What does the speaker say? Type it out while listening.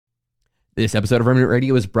This episode of Remnant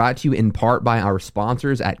Radio is brought to you in part by our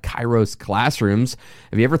sponsors at Kairos Classrooms.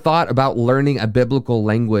 Have you ever thought about learning a biblical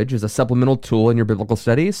language as a supplemental tool in your biblical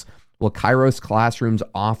studies? Well, Kairos Classrooms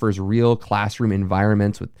offers real classroom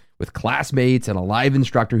environments with classmates and a live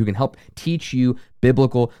instructor who can help teach you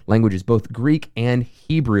biblical languages, both Greek and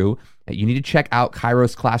Hebrew. You need to check out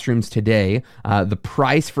Kairos Classrooms today. The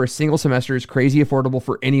price for a single semester is crazy affordable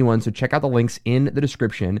for anyone, so check out the links in the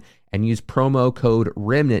description and use promo code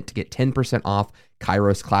REMNANT to get 10% off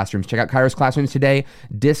Kairos Classrooms. Check out Kairos Classrooms today.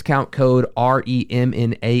 Discount code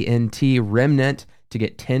REMNANT, REMNANT, to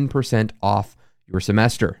get 10% off your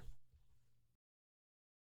semester.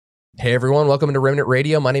 Hey everyone, welcome to Remnant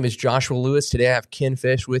Radio. My name is Joshua Lewis. Today I have Ken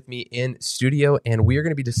Fish with me in studio, and we are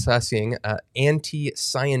going to be discussing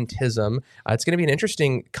anti-scientism. It's going to be an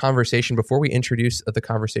interesting conversation. Before we introduce the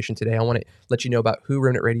conversation today, I want to let you know about who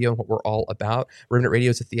Remnant Radio and what we're all about. Remnant Radio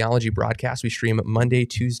is a theology broadcast. We stream Monday,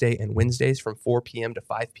 Tuesday, and Wednesdays from 4 p.m. to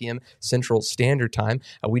 5 p.m. Central Standard Time.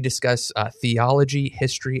 We discuss theology,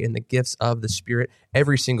 history, and the gifts of the Spirit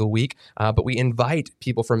every single week, but we invite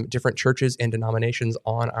people from different churches and denominations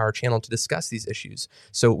on our channel to discuss these issues.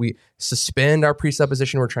 So we suspend our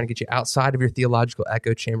presupposition. We're trying to get you outside of your theological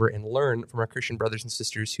echo chamber and learn from our Christian brothers and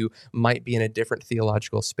sisters who might be in a different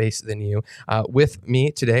theological space than you. With me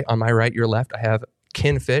today, on my right, your left, I have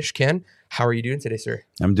Ken Fish. Ken, how are you doing today, sir?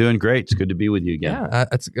 I'm doing great. It's good to be with you again. Yeah,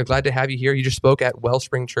 it's glad to have you here. You just spoke at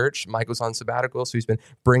Wellspring Church. Mike was on sabbatical, so he's been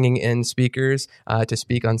bringing in speakers to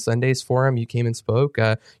speak on Sundays for him. You came and spoke.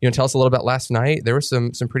 Tell us a little about last night. There was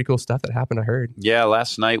some pretty cool stuff that happened, I heard. Yeah,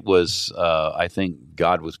 last night was, I think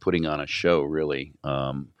God was putting on a show, really.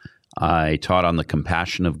 I taught on the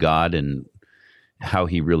compassion of God and how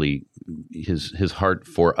he really, his heart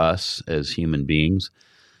for us as human beings.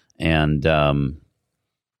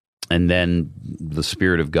 And then the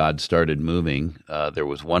Spirit of God started moving. There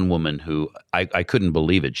was one woman who, I couldn't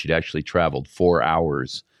believe it. She'd actually traveled 4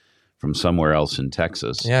 hours from somewhere else in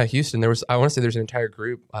Texas. Yeah, Houston. I want to say there's an entire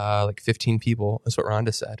group, like 15 people. That's what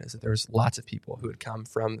Rhonda said, is that there was lots of people who had come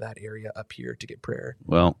from that area up here to get prayer.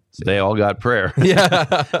 Well, they all got prayer.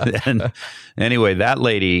 Yeah. And anyway, that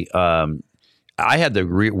lady, I had the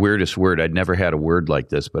weirdest word. I'd never had a word like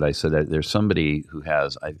this, but I said that there's somebody who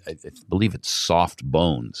has, I believe it's soft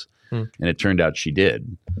bones. And it turned out she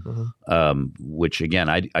did, which, again,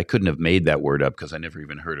 I couldn't have made that word up because I never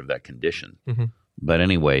even heard of that condition. But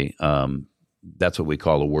anyway, that's what we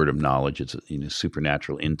call a word of knowledge. It's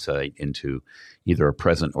supernatural insight into either a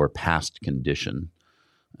present or past condition.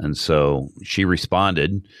 And so she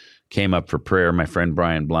responded, came up for prayer. My friend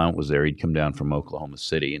Brian Blount was there. He'd come down from Oklahoma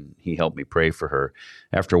City, and he helped me pray for her.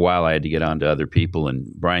 After a while, I had to get on to other people, and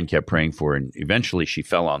Brian kept praying for her, and eventually she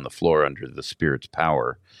fell on the floor under the Spirit's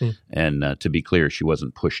power. And to be clear, she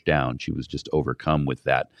wasn't pushed down. She was just overcome with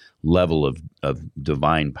that level of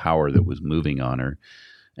divine power that was moving on her.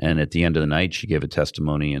 And at the end of the night, she gave a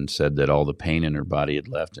testimony and said that all the pain in her body had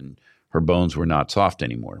left, and her bones were not soft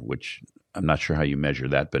anymore, which I'm not sure how you measure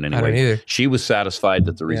that, but anyway, she was satisfied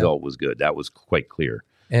that the result was good. That was quite clear.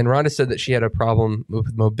 And Rhonda said that she had a problem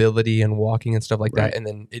with mobility and walking and stuff like that. And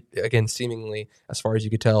then, again, seemingly, as far as you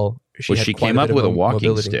could tell, she came up with a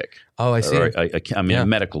walking stick. Oh, I see. A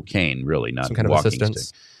medical cane, really, not some kind walking of assistance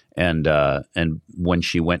stick. And when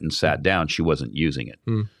she went and sat down, she wasn't using it.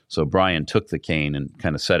 So Brian took the cane and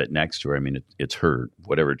kind of set it next to her. I mean, it's her,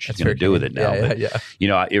 whatever she's going to do with it now.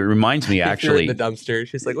 It reminds me actually. In the dumpster.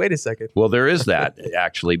 She's like, wait a second. Well, there is that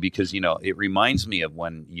actually, because, it reminds me of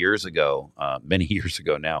when years ago, many years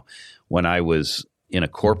ago now, when I was in a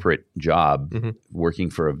corporate job working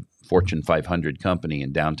for a Fortune 500 company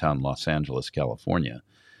in downtown Los Angeles, California.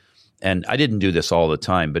 And I didn't do this all the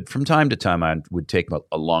time, but from time to time I would take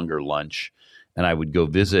a longer lunch and I would go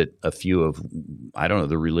visit a few of,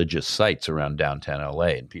 the religious sites around downtown LA.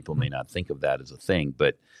 And people may not think of that as a thing,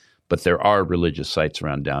 but there are religious sites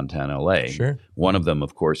around downtown LA. Sure. One of them,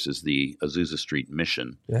 of course, is the Azusa Street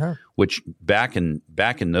Mission, which back in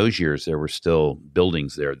those years, there were still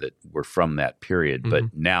buildings there that were from that period. But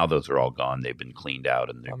now those are all gone. They've been cleaned out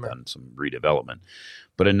and they've done some redevelopment.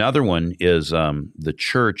 But another one is the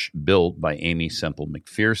church built by Amy Semple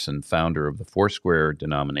McPherson, founder of the Foursquare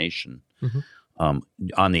denomination,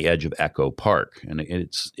 on the edge of Echo Park. And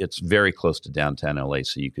it's very close to downtown LA,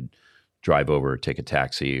 so you could drive over, take a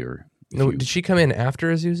taxi, or... Did she come in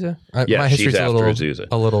after Azusa? Yeah, she's after Azusa.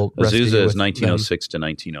 Azusa is 1906 to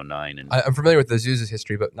 1909. And I'm familiar with Azusa's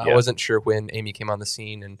history, but I wasn't sure when Amy came on the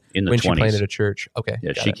scene and when 20s. She planted a church. Okay.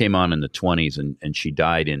 Yeah, she came on in the 20s, and she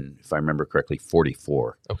died in, if I remember correctly,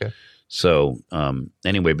 44. Okay. So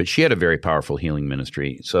anyway, but she had a very powerful healing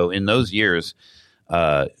ministry. So in those years,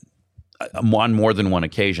 on more than one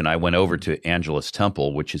occasion, I went over to Angelus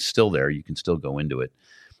Temple, which is still there. You can still go into it.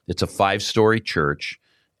 It's a 5-story church,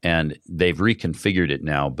 and they've reconfigured it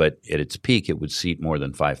now. But at its peak, it would seat more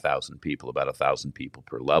than 5,000 people, about 1,000 people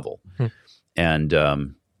per level. And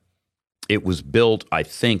it was built, I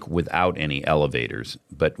think, without any elevators.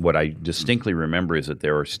 But what I distinctly remember is that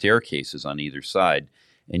there are staircases on either side,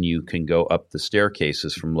 and you can go up the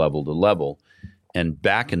staircases from level to level. And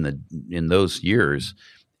back in those years,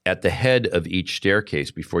 at the head of each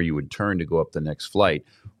staircase, before you would turn to go up the next flight,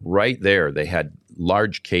 right there, they had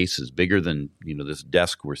large cases, bigger than this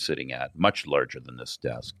desk we're sitting at, much larger than this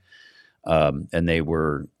desk. And they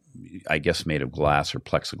were, I guess, made of glass or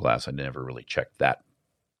plexiglass. I never really checked that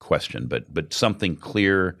question, but something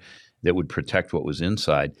clear that would protect what was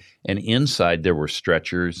inside. And inside there were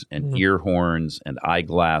stretchers and ear horns and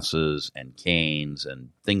eyeglasses and canes and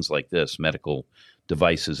things like this, medical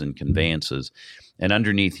devices and conveyances. And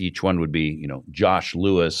underneath each one would be, Josh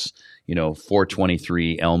Lewis,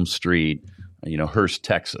 423 Elm Street, Hearst,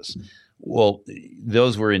 Texas. Well,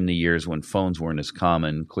 those were in the years when phones weren't as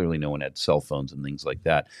common. Clearly no one had cell phones and things like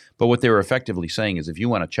that. But what they were effectively saying is if you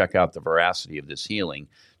want to check out the veracity of this healing,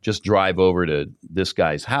 just drive over to this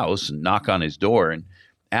guy's house and knock on his door and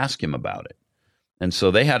ask him about it. And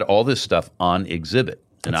so they had all this stuff on exhibit.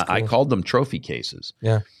 And I called them trophy cases.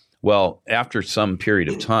 Yeah. Well, after some period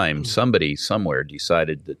of time, somebody somewhere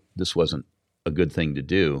decided that this wasn't a good thing to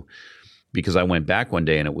do, because I went back one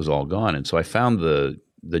day and it was all gone. And so I found the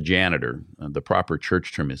janitor. The proper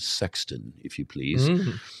church term is sexton, if you please.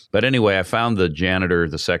 But anyway, I found the janitor,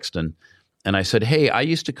 the sexton, and I said, hey, I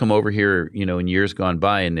used to come over here, in years gone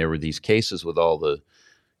by, and there were these cases with all the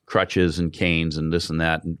crutches and canes and this and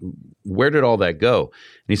that. And where did all that go?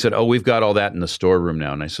 And he said, oh, we've got all that in the storeroom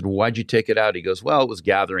now. And I said, well, why'd you take it out? He goes, well, it was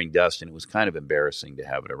gathering dust and it was kind of embarrassing to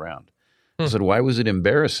have it around. I said, why was it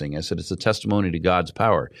embarrassing? I said, it's a testimony to God's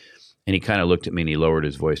power. And he kind of looked at me and he lowered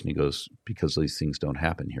his voice and he goes, because these things don't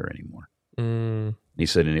happen here anymore. He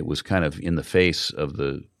said, and it was kind of in the face of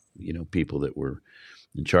the, people that were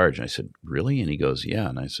in charge. And I said, really? And he goes, yeah.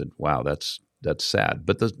 And I said, wow, that's sad.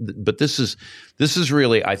 But this is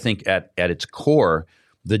really, I think, at its core,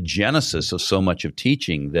 the genesis of so much of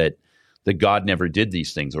teaching that God never did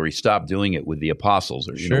these things, or he stopped doing it with the apostles,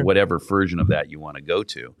 or whatever version of that you want to go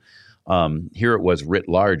to. Here it was writ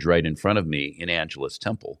large right in front of me in Angelus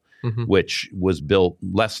Temple, which was built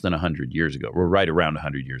less than 100 years ago. We're right around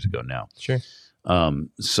 100 years ago now. Sure.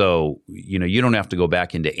 So, you don't have to go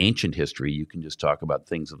back into ancient history. You can just talk about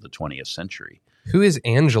things of the 20th century. Who is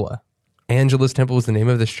Angela? Angelus Temple was the name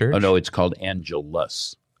of this church? Oh, no, it's called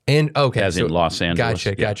Angelus. And okay, as in Los Angeles.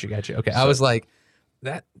 Gotcha. Okay, so, I was like,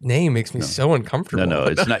 that name makes me so uncomfortable. No,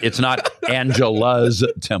 it's not Angela's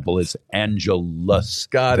temple. It's Angelus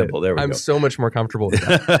temple. There we go. I'm so much more comfortable with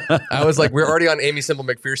that. I was like, we're already on Amy Semple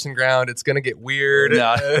McPherson ground. It's going to get weird.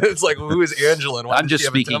 No. It's like, who is Angela? And why I'm just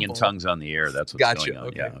speaking in tongues on the air. That's what's going on.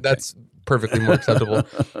 Okay. Yeah, okay. That's perfectly more acceptable.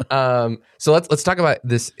 So let's talk about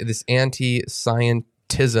this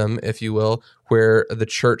anti-scientism, if you will, where the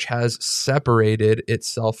church has separated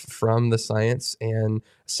itself from the science and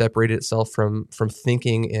separated itself from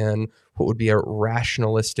thinking in what would be a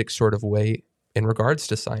rationalistic sort of way in regards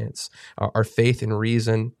to science. Our faith and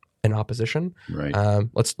reason in opposition. Right.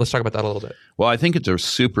 Let's talk about that a little bit. Well, I think it's a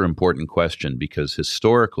super important question because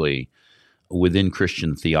historically, within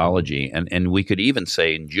Christian theology, and we could even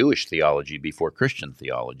say in Jewish theology before Christian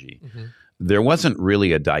theology, there wasn't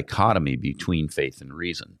really a dichotomy between faith and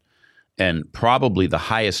reason. And probably the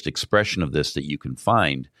highest expression of this that you can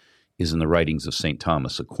find is in the writings of St.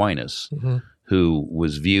 Thomas Aquinas, who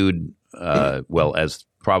was viewed, as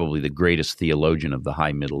probably the greatest theologian of the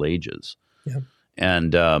High Middle Ages. Yeah.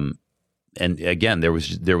 And again, there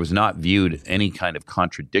was not viewed any kind of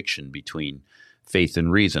contradiction between faith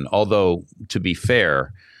and reason. Although, to be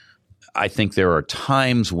fair, I think there are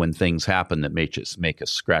times when things happen that make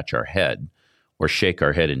us scratch our head or shake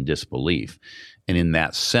our head in disbelief. And in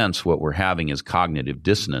that sense, what we're having is cognitive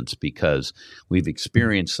dissonance because we've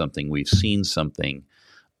experienced something, we've seen something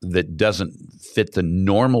that doesn't fit the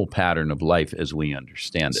normal pattern of life as we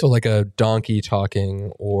understand it. So like a donkey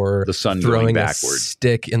talking or the sun throwing going a backward,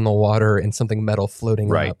 stick in the water and something metal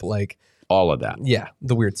floating up. Like all of that. Yeah,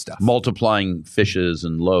 the weird stuff. Multiplying fishes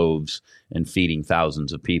and loaves and feeding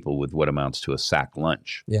thousands of people with what amounts to a sack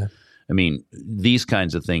lunch. Yeah. I mean, these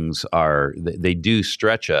kinds of things they do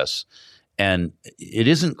stretch us. And it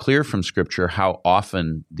isn't clear from Scripture how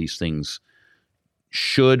often these things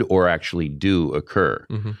should or actually do occur.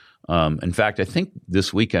 In fact, I think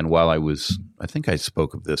this weekend I think I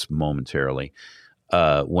spoke of this momentarily,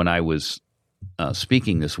 when I was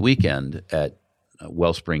speaking this weekend at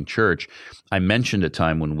Wellspring Church, I mentioned a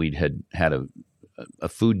time when we'd had a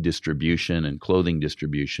food distribution and clothing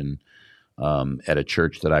distribution at a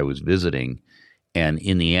church that I was visiting. And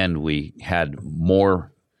in the end, we had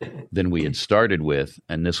more than we had started with.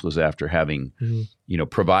 And this was after having,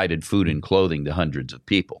 provided food and clothing to hundreds of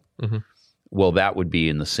people. Mm-hmm. Well, that would be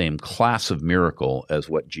in the same class of miracle as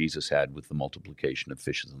what Jesus had with the multiplication of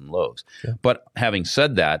fishes and loaves. Yeah. But having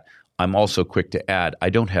said that, I'm also quick to add, I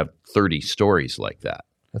don't have 30 stories like that.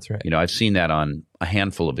 That's right. I've seen that on a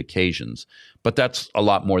handful of occasions, but that's a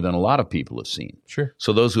lot more than a lot of people have seen. Sure.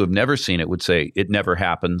 So those who have never seen it would say, it never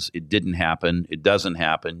happens, it didn't happen, it doesn't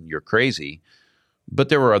happen, you're crazy. But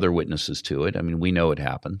there were other witnesses to it. I mean, we know it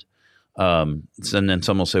happened. And then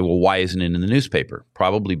some will say, well, why isn't it in the newspaper?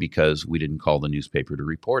 Probably because we didn't call the newspaper to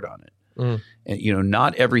report on it. Mm. And,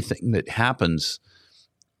 not everything that happens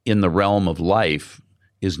in the realm of life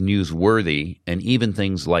is newsworthy, and even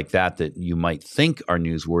things like that you might think are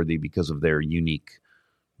newsworthy because of their unique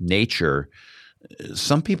nature,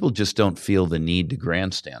 some people just don't feel the need to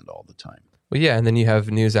grandstand all the time. Well, yeah, and then you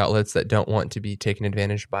have news outlets that don't want to be taken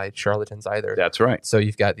advantage by charlatans either. That's right. So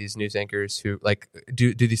you've got these news anchors who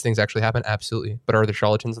do these things actually happen? Absolutely. But are there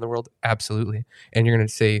charlatans in the world? Absolutely. And you're going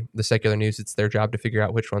to say the secular news, it's their job to figure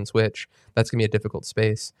out which one's which. That's going to be a difficult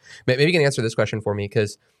space. Maybe you can answer this question for me,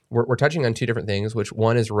 because we're touching on two different things, which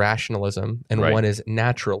one is rationalism and Right. one is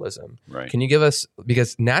naturalism. Right. Can you give us,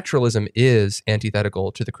 because naturalism is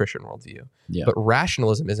antithetical to the Christian worldview, Yeah. but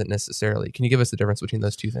rationalism isn't necessarily. Can you give us the difference between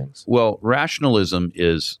those two things? Well, rationalism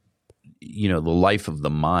is, the life of the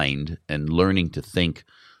mind and learning to think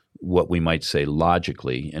what we might say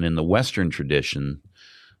logically. And in the Western tradition,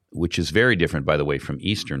 which is very different, by the way, from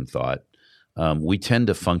Eastern thought, we tend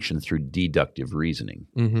to function through deductive reasoning.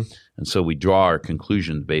 Mm-hmm. And so we draw our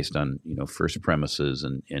conclusions based on, first premises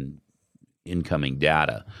and incoming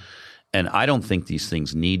data. And I don't think these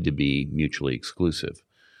things need to be mutually exclusive.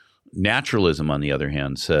 Naturalism, on the other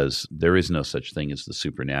hand, says there is no such thing as the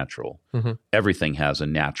supernatural. Mm-hmm. Everything has a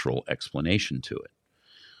natural explanation to it.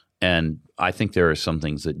 And I think there are some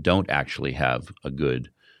things that don't actually have a good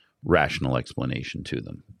rational explanation to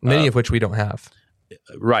them. Many of which we don't have.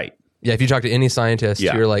 Right. Yeah, if you talk to any scientist,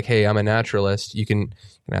 Yeah. you're like, "Hey, I'm a naturalist." You can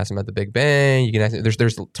ask them about the Big Bang. You can ask.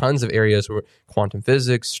 There's tons of areas where quantum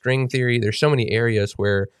physics, string theory. There's so many areas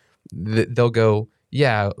where they'll go,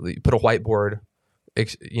 "Yeah, put a whiteboard,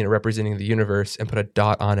 representing the universe, and put a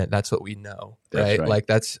dot on it. That's what we know." That's right. Like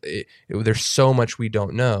there's so much we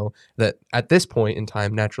don't know that at this point in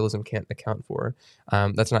time, naturalism can't account for.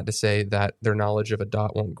 That's not to say that their knowledge of a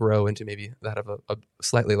dot won't grow into maybe that of a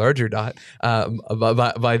slightly larger dot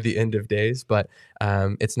by the end of days. But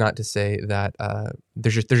it's not to say that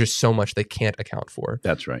there's just so much they can't account for.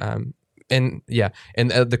 That's right. And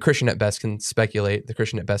the Christian at best can speculate. The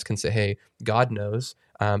Christian at best can say, "Hey, God knows,"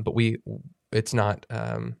 but it's not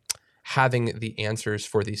having the answers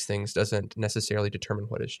for these things doesn't necessarily determine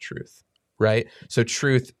what is truth, right? So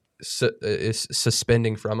truth is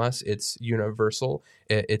suspending from us. It's universal.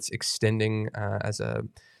 It's extending as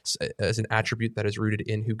an attribute that is rooted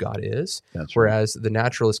in who God is. That's right. Whereas the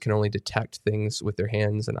naturalists can only detect things with their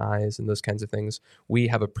hands and eyes and those kinds of things. We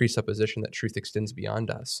have a presupposition that truth extends beyond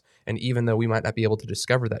us. And even though we might not be able to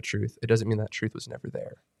discover that truth, it doesn't mean that truth was never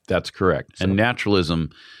there. That's correct. And naturalism,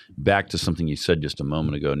 back to something you said just a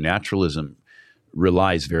moment ago, naturalism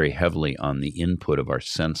relies very heavily on the input of our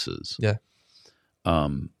senses. Yeah.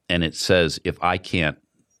 And it says if I can't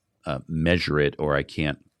measure it or I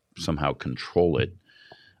can't somehow control it,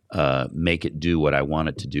 make it do what I want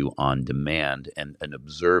it to do on demand and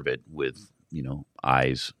observe it with,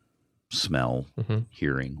 eyes, smell, Mm-hmm.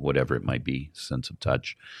 hearing, whatever it might be, sense of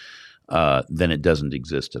touch, then it doesn't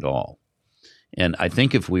exist at all. And I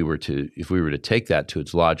think if we were to take that to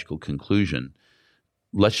its logical conclusion,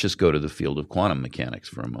 let's just go to the field of quantum mechanics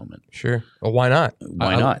for a moment. Sure. Well, why not?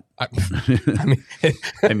 Why not?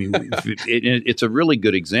 I mean, It's a really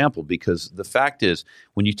good example because the fact is,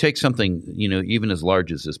 when you take something, even as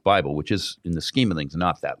large as this Bible, which is in the scheme of things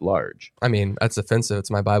not that large. I mean, that's offensive.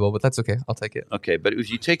 It's my Bible, but that's okay. I'll take it. Okay, but if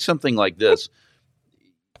you take something like this,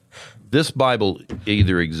 this Bible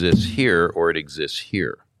either exists here or it exists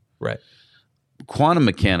here. Right. Quantum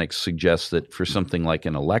mechanics suggests that for something like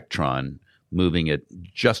an electron moving at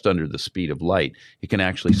just under the speed of light, it can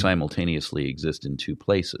actually simultaneously exist in two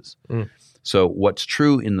places. Mm. So what's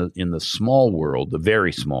true in the small world, the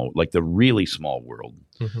very small, like the really small world,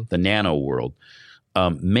 Mm-hmm. the nano world,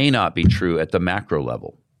 may not be true at the macro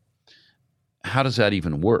level. how does that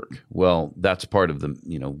even work? Well, that's part of the,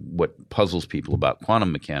 what puzzles people about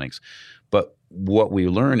quantum mechanics. But what we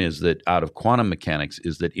learn is that out of quantum mechanics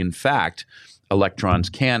is that, in fact, electrons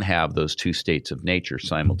can have those two states of nature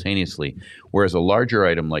simultaneously, whereas a larger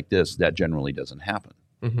item like this, that generally doesn't happen.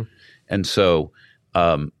 Mm-hmm. And so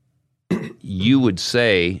you would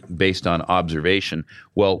say, based on observation,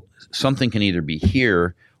 well, something can either be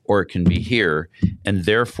here or it can be here, and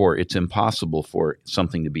therefore it's impossible for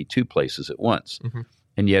something to be two places at once. Mm-hmm.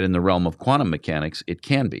 And yet in the realm of quantum mechanics, it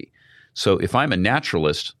can be. So if I'm a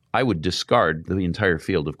naturalist, I would discard the entire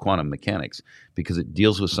field of quantum mechanics because it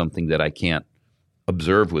deals with something that I can't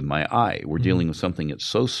observe with my eye. We're dealing with something that's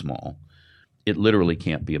so small, it literally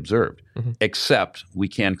can't be observed, except we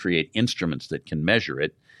can create instruments that can measure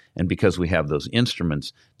it. And because we have those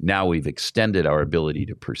instruments, now we've extended our ability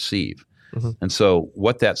to perceive. And so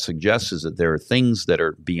what that suggests is that there are things that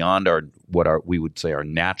are beyond we would say our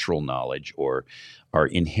natural knowledge or our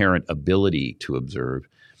inherent ability to observe.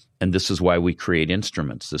 And this is why we create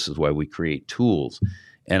instruments. This is why we create tools.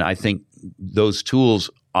 And I think those tools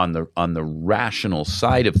on the rational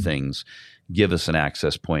side of things give us an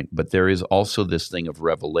access point. But there is also this thing of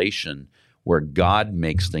revelation where God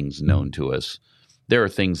makes things known to us. There are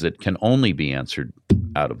things that can only be answered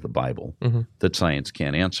out of the Bible that science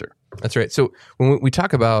can't answer. That's right. So when we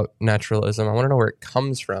talk about naturalism, I want to know where it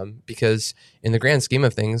comes from, because in the grand scheme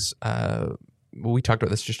of things, we talked about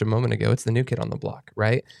this just a moment ago, it's the new kid on the block,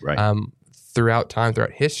 right? Right. Throughout time,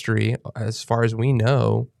 throughout history, as far as we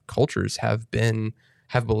know, cultures have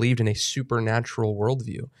believed in a supernatural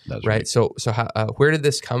worldview. That's right. So how, where did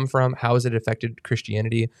this come from? How has it affected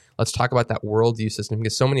Christianity? Let's talk about that worldview system,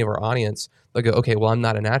 because so many of our audience, they'll go, okay, well, I'm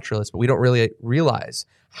not a naturalist, but we don't really realize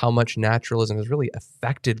how much naturalism has really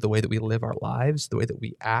affected the way that we live our lives, the way that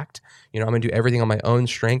we act. I'm going to do everything on my own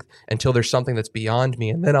strength until there's something that's beyond me,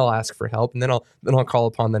 and then I'll ask for help, and then I'll call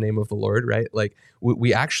upon the name of the Lord, right? Like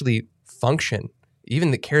we actually function.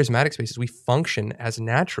 Even the charismatic spaces, we function as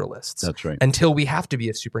naturalists. That's right. Until we have to be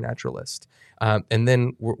a supernaturalist. And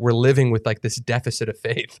then we're living with like this deficit of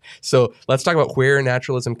faith. So let's talk about where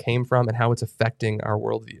naturalism came from and how it's affecting our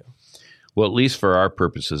worldview. Well, at least for our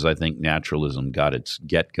purposes, I think naturalism got its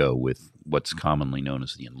get-go with what's commonly known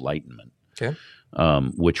as the Enlightenment, okay.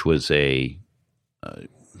 Which was a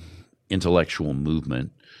intellectual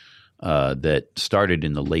movement that started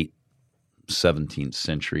in the late 17th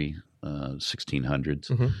century,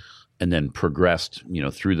 1600s, and then progressed,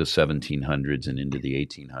 through the 1700s and into the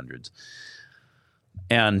 1800s.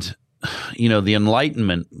 And, the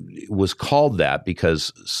Enlightenment was called that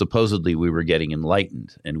because supposedly we were getting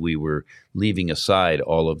enlightened and we were leaving aside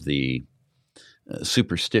all of the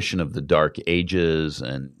superstition of the Dark Ages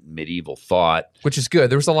and medieval thought. Which is good.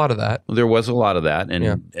 There was a lot of that. There was a lot of that,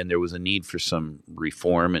 and there was a need for some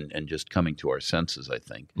reform and just coming to our senses, I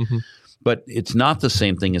think. But it's not the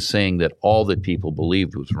same thing as saying that all that people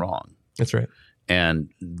believed was wrong. That's right. And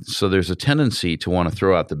so there's a tendency to want to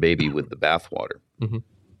throw out the baby with the bathwater.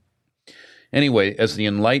 Anyway, as the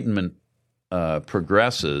Enlightenment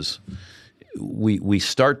progresses, we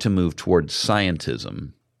start to move towards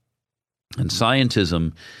scientism. And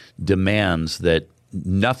scientism demands that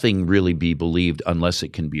nothing really be believed unless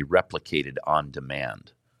it can be replicated on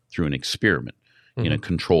demand through an experiment in a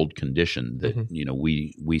controlled condition that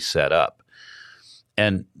we set up.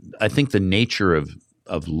 And I think the nature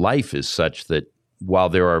of life is such that while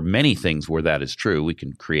there are many things where that is true, we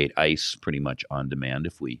can create ice pretty much on demand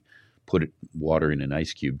if we put water in an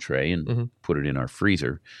ice cube tray and put it in our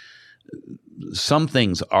freezer. Some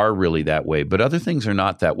things are really that way, but other things are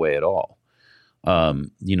not that way at all.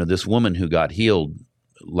 This woman who got healed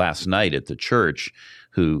last night at the church,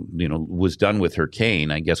 who, was done with her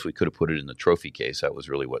cane. I guess we could have put it in the trophy case. That was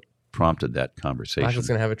really what prompted that conversation. Michael's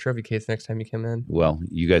going to have a trophy case next time you come in. Well,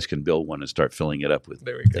 you guys can build one and start filling it up with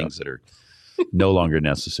things that are no longer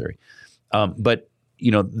necessary. But,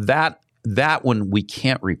 that one we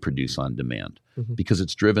can't reproduce on demand because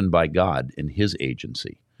it's driven by God and his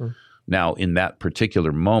agency. Now, in that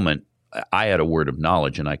particular moment, I had a word of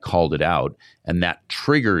knowledge and I called it out, and that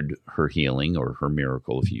triggered her healing or her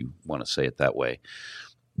miracle, if you want to say it that way.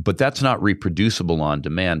 But that's not reproducible on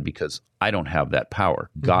demand because I don't have that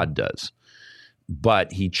power. God does.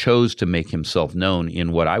 But he chose to make himself known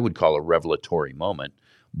in what I would call a revelatory moment,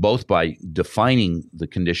 both by defining the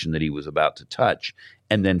condition that he was about to touch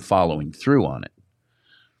and then following through on it.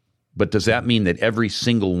 But does that mean that every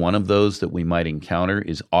single one of those that we might encounter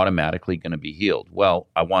is automatically going to be healed? Well,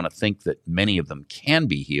 I want to think that many of them can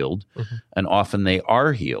be healed, and often they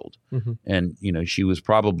are healed. And, she was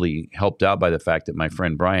probably helped out by the fact that my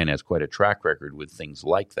friend Brian has quite a track record with things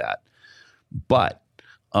like that. But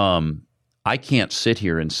I can't sit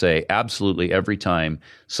here and say absolutely every time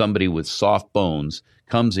somebody with soft bones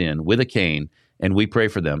comes in with a cane and we pray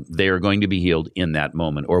for them, they are going to be healed in that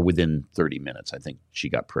moment or within 30 minutes. I think she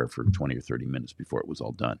got prayer for 20 or 30 minutes before it was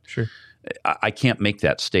all done. Sure. I can't make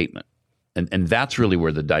that statement. And that's really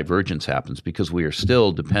where the divergence happens, because we are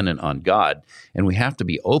still dependent on God, and we have to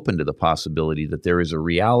be open to the possibility that there is a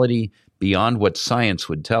reality beyond what science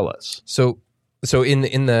would tell us. So in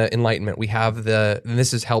the Enlightenment, we have and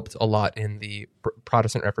this has helped a lot in the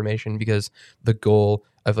Protestant Reformation, because the goal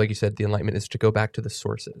of, like you said, the Enlightenment is to go back to the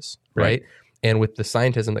sources, right? And with the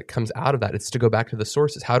scientism that comes out of that, it's to go back to the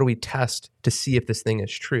sources. How do we test to see if this thing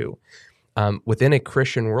is true? Within a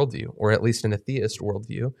Christian worldview, or at least in a theist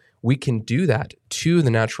worldview, we can do that to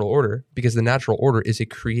the natural order, because the natural order is a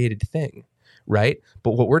created thing, right?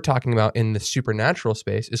 But what we're talking about in the supernatural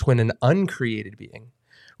space is when an uncreated being,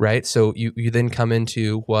 right? So you then come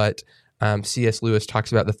into what C.S. Lewis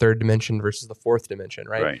talks about, the third dimension versus the fourth dimension,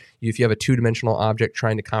 right? If you have a two-dimensional object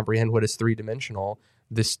trying to comprehend what is three-dimensional,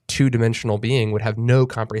 this two-dimensional being would have no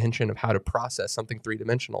comprehension of how to process something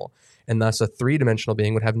three-dimensional. And thus a three-dimensional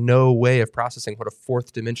being would have no way of processing what a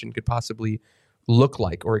fourth dimension could possibly look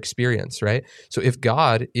like or experience, right? So if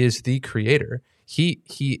God is the creator, he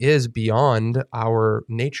is beyond our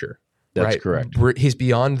nature. That's right? correct. He's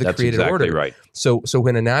beyond the created exactly order. Right. So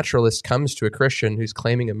when a naturalist comes to a Christian who's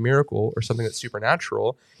claiming a miracle or something that's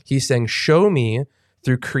supernatural, he's saying, show me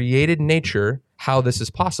through created nature how this is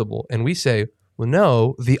possible. And we say, well,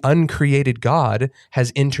 no, the uncreated God has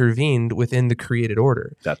intervened within the created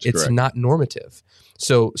order. It's correct. not normative.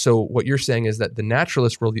 So what you're saying is that the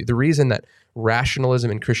naturalist worldview, the reason that rationalism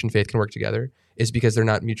and Christian faith can work together is because they're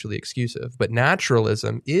not mutually exclusive. But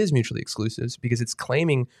naturalism is mutually exclusive because it's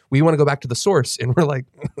claiming we want to go back to the source. And we're like,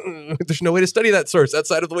 there's no way to study that source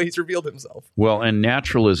outside of the way he's revealed himself. Well, and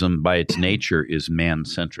naturalism by its nature is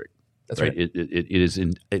man-centric. That's right. It is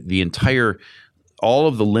in the entire... all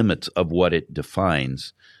of the limits of what it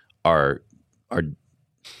defines are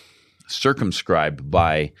circumscribed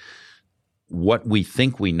by what we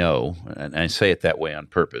think we know. And I say it that way on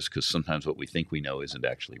purpose because sometimes what we think we know isn't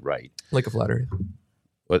actually right. Like a flat earth.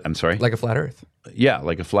 What, I'm sorry? Like a flat earth. Yeah,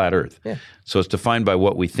 like a flat earth. Yeah. So it's defined by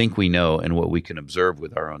what we think we know and what we can observe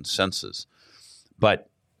with our own senses. But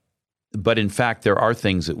in fact, there are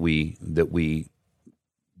things that we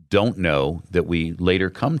don't know that we later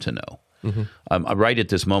come to know. Mm-hmm. Right at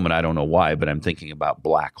this moment, I don't know why, but I'm thinking about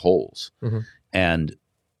black holes. Mm-hmm. And,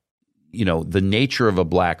 the nature of a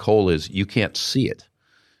black hole is you can't see it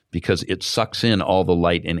because it sucks in all the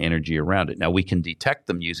light and energy around it. Now, we can detect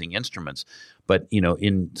them using instruments, but,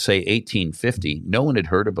 in, say, 1850, no one had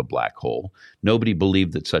heard of a black hole. Nobody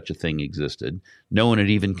believed that such a thing existed. No one had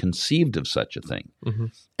even conceived of such a thing. Mm-hmm.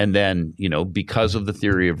 And then, because of the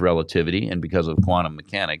theory of relativity and because of quantum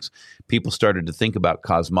mechanics, people started to think about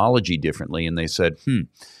cosmology differently, and they said,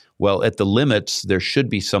 well, at the limits, there should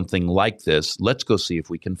be something like this. Let's go see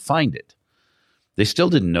if we can find it. They still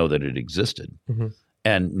didn't know that it existed. Mm-hmm.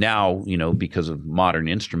 And now, because of modern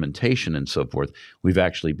instrumentation and so forth, we've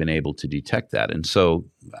actually been able to detect that. And so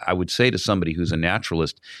I would say to somebody who's a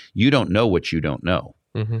naturalist, you don't know what you don't know.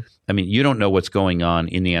 Mm-hmm. I mean, you don't know what's going on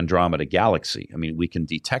in the Andromeda galaxy. I mean, we can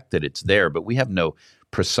detect that it's there, but we have no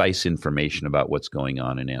precise information about what's going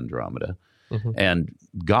on in Andromeda. Mm-hmm. And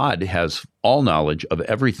God has all knowledge of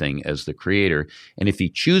everything as the creator. And if he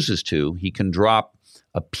chooses to, he can drop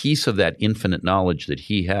a piece of that infinite knowledge that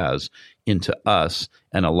he has into us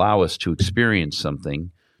and allow us to experience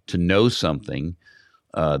something, to know something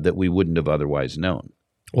that we wouldn't have otherwise known.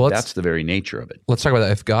 Well, that's the very nature of it. Let's talk about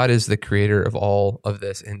that. If God is the creator of all of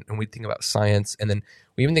this, and we think about science, and then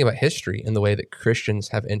we even think about history and the way that Christians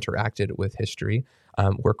have interacted with history,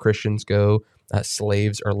 where Christians go,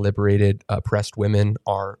 slaves are liberated, oppressed women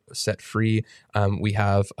are set free. We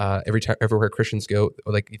have everywhere Christians go,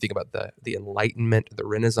 like you think about the Enlightenment, the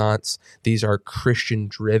Renaissance. These are Christian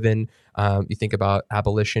driven. You think about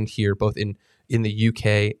abolition here, both in the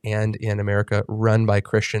UK and in America, run by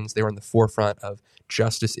Christians. They were in the forefront of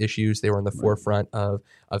justice issues. They were in the forefront of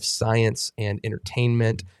science and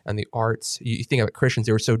entertainment and the arts. You think about Christians,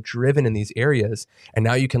 they were so driven in these areas. And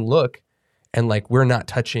now you can look and we're not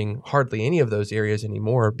touching hardly any of those areas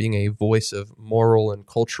anymore, being a voice of moral and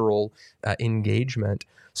cultural engagement.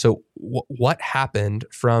 So what happened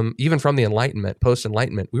from the Enlightenment,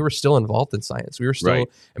 post-Enlightenment? We were still involved in science. We were still, right.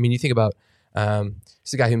 I mean, you think about,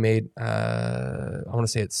 it's the guy who made, I want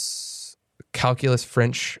to say it's calculus,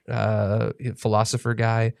 French philosopher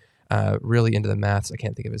guy, really into the maths. I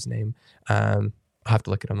can't think of his name. I'll have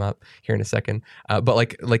to look him up here in a second. But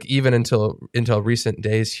like even until recent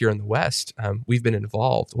days here in the West, we've been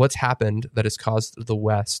involved. What's happened that has caused the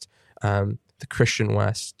West the Christian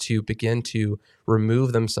West to begin to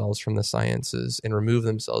remove themselves from the sciences and remove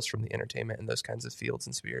themselves from the entertainment and those kinds of fields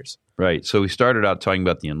and spheres. Right. So we started out talking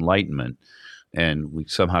about the Enlightenment, and we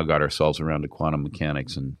somehow got ourselves around to quantum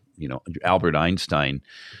mechanics and, Albert Einstein.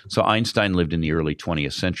 So Einstein lived in the early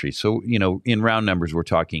 20th century. So, in round numbers, we're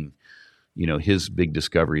talking, his big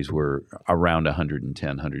discoveries were around 110,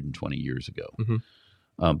 120 years ago.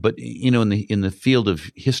 Mm-hmm. But, in the field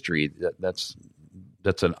of history, that's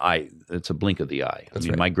a blink of the eye. That's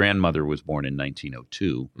right. My grandmother was born in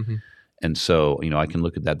 1902. Mm-hmm. And so, I can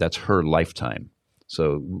look at that. That's her lifetime.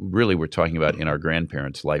 So really we're talking about in our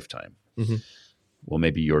grandparents' lifetime. Mm-hmm. Well,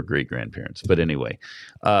 maybe your great-grandparents. But anyway,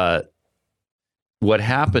 what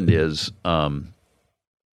happened is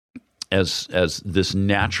as this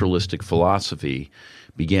naturalistic philosophy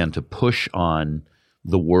began to push on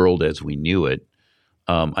the world as we knew it,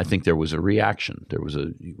 I think there was a reaction. There was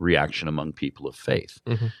a reaction among people of faith.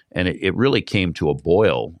 Mm-hmm. And it really came to a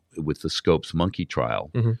boil with the Scopes monkey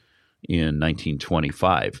trial Mm-hmm. in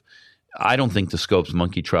 1925. I don't think the Scopes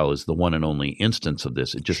monkey trial is the one and only instance of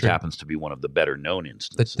this. It just happens to be one of the better known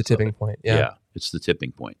instances. The tipping point. Yeah, it's the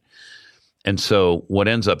tipping point. And so what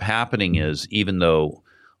ends up happening is, even though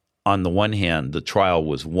on the one hand the trial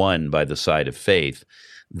was won by the side of faith,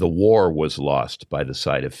 the war was lost by the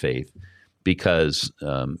side of faith because,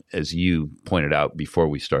 as you pointed out before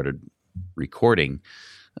we started recording,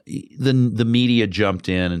 the media jumped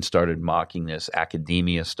in and started mocking this.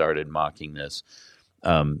 Academia started mocking this.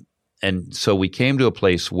 And so we came to a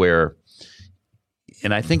place where,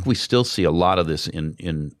 and I think we still see a lot of this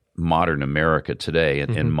in modern America today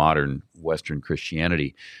and in modern Western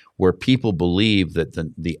Christianity, where people believe that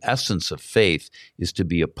the essence of faith is to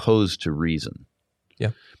be opposed to reason.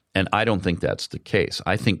 Yeah. And I don't think that's the case.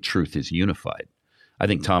 I think truth is unified. I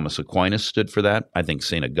think Thomas Aquinas stood for that. I think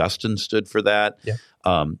St. Augustine stood for that. Yeah.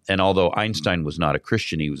 And although Einstein was not a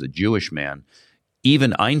Christian, he was a Jewish man.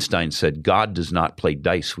 Even Einstein said God does not play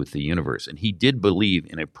dice with the universe. And he did believe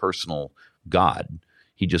in a personal God.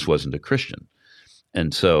 He just wasn't a Christian.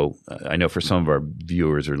 And so I know for some of our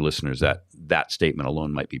viewers or listeners that statement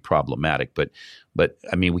alone might be problematic. But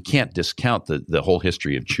I mean, we can't discount the whole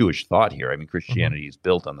history of Jewish thought here. I mean, Christianity is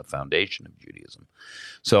built on the foundation of Judaism.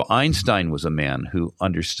 So Einstein was a man who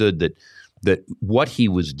understood that what he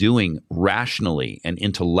was doing rationally and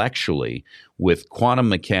intellectually with quantum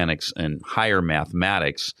mechanics and higher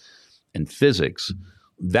mathematics and physics,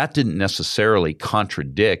 that didn't necessarily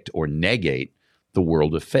contradict or negate the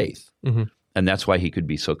world of faith. Mm-hmm. And that's why he could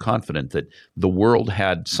be so confident that the world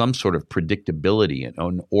had some sort of predictability and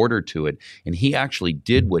an order to it. And he actually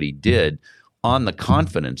did what he did on the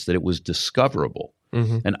confidence that it was discoverable.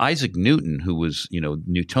 Mm-hmm. And Isaac Newton, who was,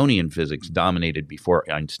 Newtonian physics dominated before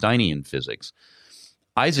Einsteinian physics,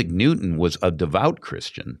 Isaac Newton was a devout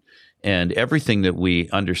Christian. And everything that we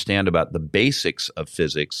understand about the basics of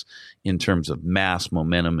physics in terms of mass,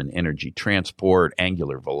 momentum, and energy transport,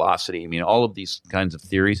 angular velocity, I mean, all of these kinds of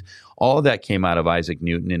theories, all of that came out of Isaac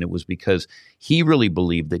Newton. And it was because he really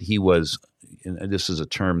believed that he was, and this is a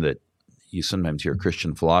term that you sometimes hear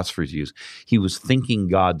Christian philosophers use, he was thinking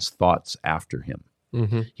God's thoughts after him.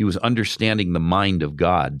 Mm-hmm. He was understanding the mind of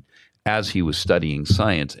God as he was studying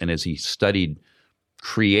science. And as he studied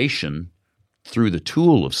creation through the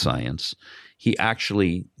tool of science, he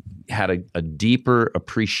actually had a deeper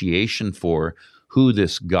appreciation for who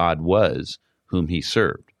this God was whom he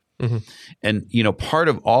served. Mm-hmm. And, part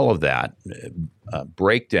of all of that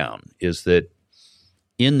breakdown is that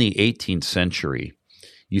in the 18th century,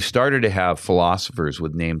 you started to have philosophers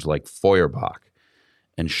with names like Feuerbach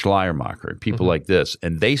and Schleiermacher, people like this,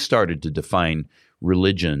 and they started to define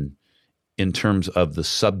religion in terms of the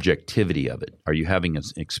subjectivity of it. Are you having an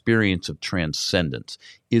experience of transcendence?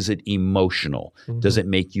 Is it emotional? Mm-hmm. Does it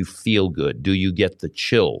make you feel good? Do you get the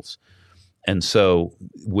chills? And so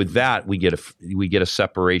with that, we get a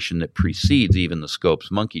separation that precedes even the Scopes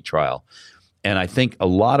monkey trial. And I think a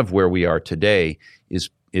lot of where we are today is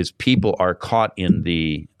people are caught in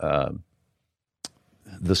the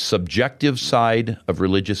subjective side of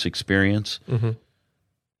religious experience, mm-hmm.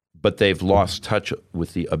 but they've lost touch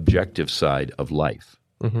with the objective side of life.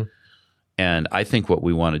 Mm-hmm. And I think what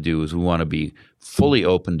we want to do is we want to be fully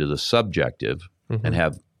open to the subjective mm-hmm. and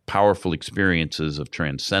have powerful experiences of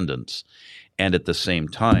transcendence, and at the same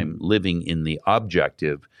time living in the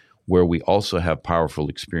objective where we also have powerful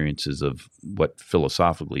experiences of what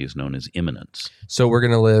philosophically is known as immanence. So we're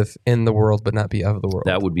going to live in the world, but not be of the world.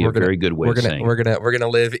 That would be a very good way of saying it. We're going to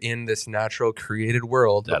live in this natural creative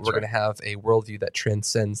world, but we're going to have a worldview that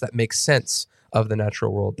transcends, that makes sense of the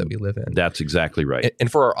natural world that we live in. That's exactly right.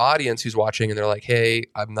 And for our audience who's watching and they're like, hey,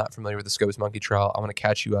 I'm not familiar with the Scopes Monkey Trial, I want to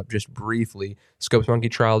catch you up just briefly. Scopes Monkey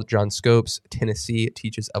Trial, John Scopes, Tennessee,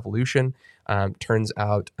 teaches evolution. Turns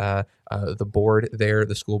out the board there,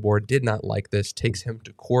 the school board, did not like this, takes him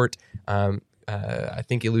to court. I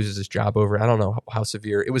think he loses his job over it. I don't know how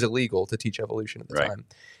severe. It was illegal to teach evolution at the time.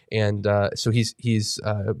 And so he's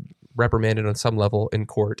reprimanded on some level in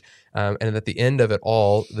court. And at the end of it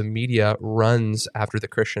all, the media runs after the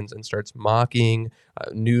Christians and starts mocking.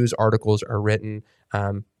 News articles are written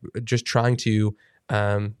just trying to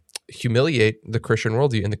humiliate the Christian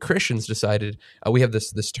worldview. And the Christians decided, we have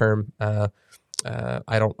this term, I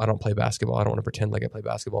don't play basketball. I don't want to pretend like I play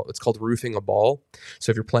basketball. It's called roofing a ball.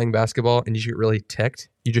 So if you're playing basketball and you get really ticked,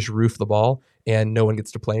 you just roof the ball and no one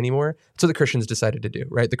gets to play anymore. That's what the Christians decided to do,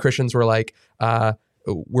 right? The Christians were like,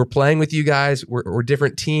 we're playing with you guys. We're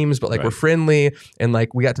different teams, but like we're friendly. And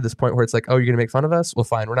like we got to this point where it's like, oh, you're going to make fun of us? Well,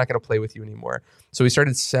 fine. We're not going to play with you anymore. So we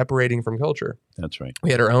started separating from culture. That's right. We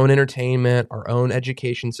had our own entertainment, our own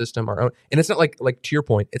education system, our own. And it's not like to your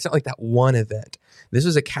point, it's not like that one event. This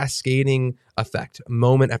is a cascading effect,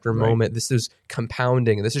 moment after moment. This is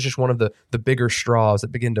compounding. This is just one of the bigger straws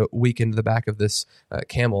that begin to weaken the back of this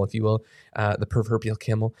camel, if you will, the proverbial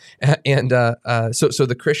camel. And so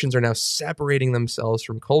the Christians are now separating themselves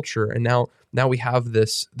from culture. And now we have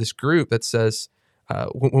this group that says,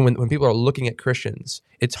 when people are looking at Christians,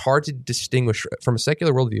 it's hard to distinguish from a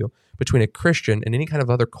secular worldview between a Christian and any kind of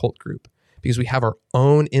other cult group, because we have our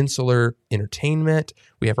own insular entertainment,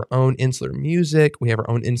 we have our own insular music, we have our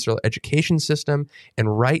own insular education system.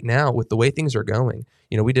 And right now, with the way things are going,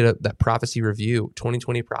 we did that prophecy review,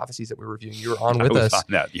 2020 prophecies that we're reviewing. You were on with us. On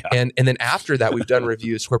that, yeah. And then after that, we've done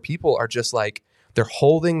reviews where people are just like, they're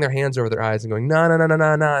holding their hands over their eyes and going,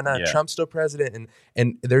 no, Trump's still president.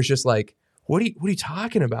 And there's just like, what are you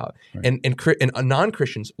talking about? Right. And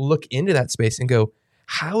non-Christians look into that space and go,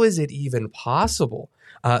 how is it even possible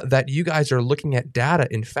that you guys are looking at data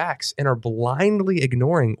and facts and are blindly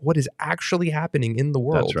ignoring what is actually happening in the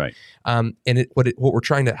world? That's right. And what we're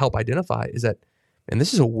trying to help identify is that, and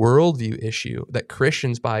this is a worldview issue, that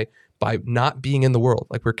Christians, by not being in the world,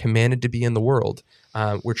 like we're commanded to be in the world,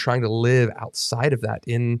 we're trying to live outside of that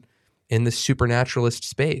in the supernaturalist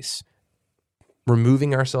space,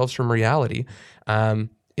 removing ourselves from reality.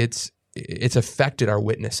 It's affected our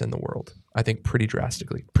witness in the world, I think, pretty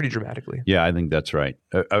dramatically. Yeah, I think that's right.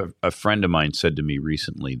 A friend of mine said to me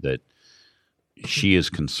recently that she is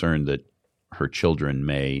concerned that her children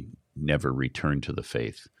may never return to the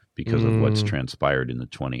faith because of what's transpired in the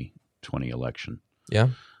 2020 election. Yeah.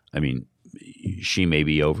 I mean, she may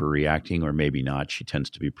be overreacting or maybe not. She tends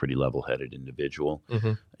to be a pretty level-headed individual.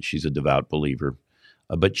 Mm-hmm. She's a devout believer.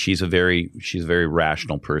 But she's a very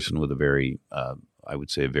rational person with a very, I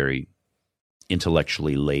would say, a very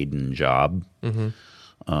intellectually laden job.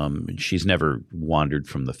 Mm-hmm. She's never wandered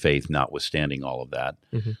from the faith, notwithstanding all of that.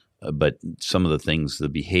 Mm-hmm. But some of the things, the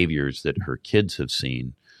behaviors that her kids have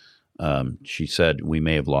seen, she said, we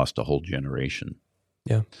may have lost a whole generation.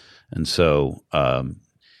 Yeah. And so, I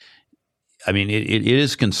mean, it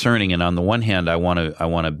is concerning. And on the one hand, I want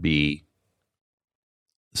to be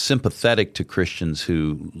sympathetic to Christians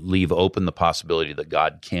who leave open the possibility that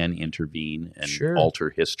God can intervene and alter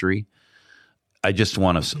history. I just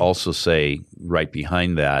want to also say right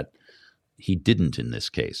behind that, he didn't in this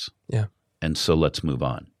case. Yeah. And so let's move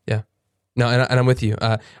on. Yeah. No, and I'm with you.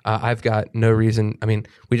 I've got no reason. I mean,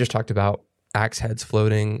 we just talked about axe heads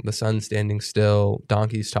floating, the sun standing still,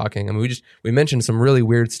 donkeys talking. I mean, we mentioned some really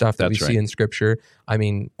weird stuff that see in Scripture. I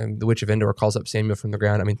mean, the witch of Endor calls up Samuel from the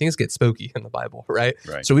ground. I mean, things get spooky in the Bible, right?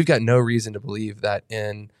 So we've got no reason to believe that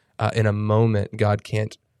in a moment God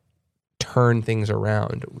can't turn things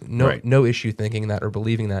around. No issue thinking that or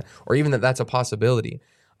believing that, or even that that's a possibility.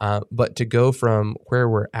 But to go from where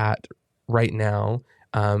we're at right now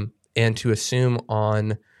and to assume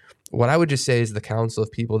on what I would just say is the counsel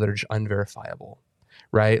of people that are just unverifiable,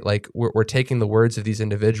 right? Like we're taking the words of these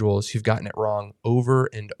individuals who've gotten it wrong over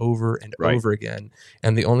and over and over again.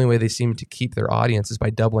 And the only way they seem to keep their audience is by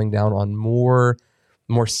doubling down on more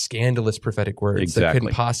scandalous prophetic words that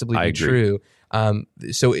couldn't possibly be true.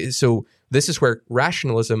 So this is where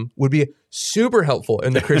rationalism would be super helpful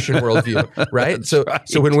in the Christian worldview, right? So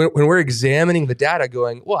when we're examining the data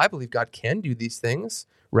going, well, I believe God can do these things,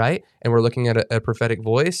 right? And we're looking at a prophetic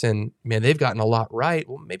voice and, man, they've gotten a lot right.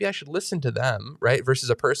 Well, maybe I should listen to them, right? Versus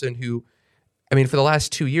a person who, I mean, for the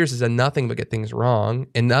last 2 years has done nothing but get things wrong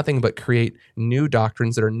and nothing but create new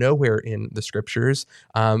doctrines that are nowhere in the Scriptures,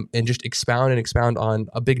 and just expound on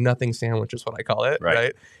a big nothing sandwich is what I call it,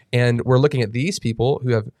 right? And we're looking at these people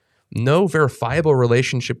who have no verifiable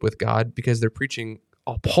relationship with God because they're preaching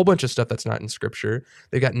a whole bunch of stuff that's not in Scripture.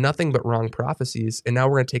 They've got nothing but wrong prophecies, and now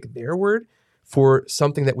we're going to take their word for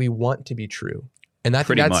something that we want to be true. And I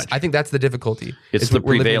think that's the difficulty. It's the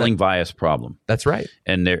prevailing bias problem. That's right.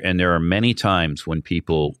 And there are many times when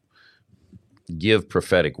people give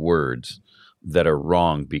prophetic words that are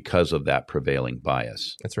wrong because of that prevailing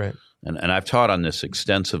bias. That's right. And I've taught on this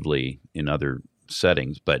extensively in other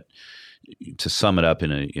settings, but to sum it up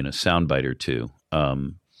in a soundbite or two,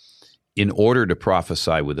 in order to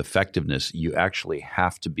prophesy with effectiveness, you actually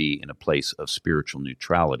have to be in a place of spiritual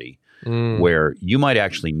neutrality where you might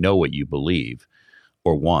actually know what you believe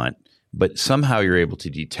or want, but somehow you're able to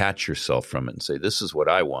detach yourself from it and say, this is what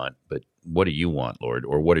I want, but what do you want, Lord?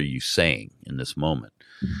 Or what are you saying in this moment?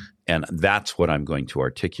 And that's what I'm going to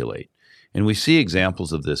articulate. And we see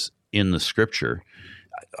examples of this in the Scripture.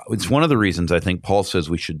 It's one of the reasons I think Paul says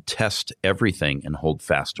we should test everything and hold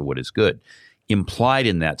fast to what is good. Implied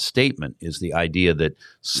in that statement is the idea that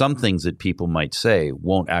some things that people might say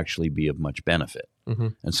won't actually be of much benefit.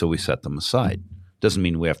 And so we set them aside. Doesn't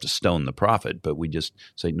mean we have to stone the prophet, but we just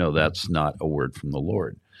say, no, that's not a word from the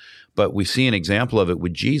Lord. But we see an example of it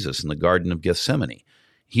with Jesus in the Garden of Gethsemane.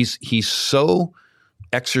 He's so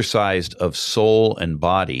exercised of soul and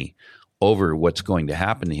body over what's going to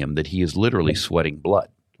happen to him that he is literally sweating blood.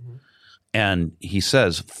 And he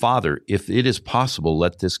says, Father, if it is possible,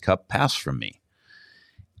 let this cup pass from me.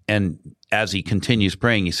 And as he continues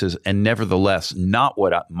praying, he says, and nevertheless, not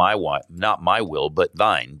my will, but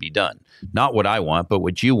thine be done. Not what I want, but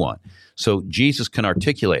what you want. So Jesus can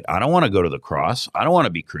articulate, I don't want to go to the cross. I don't want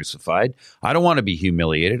to be crucified. I don't want to be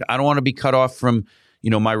humiliated. I don't want to be cut off from,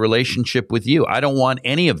 my relationship with you. I don't want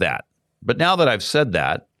any of that. But now that I've said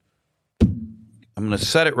that, I'm going to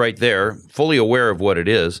set it right there, fully aware of what it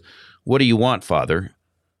is. What do you want, Father?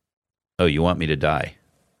 Oh, you want me to die?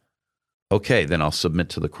 Okay, then I'll submit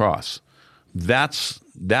to the cross. That's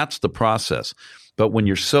the process. But when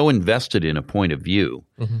you're so invested in a point of view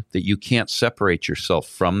that you can't separate yourself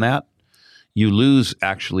from that, you lose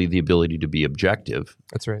actually the ability to be objective.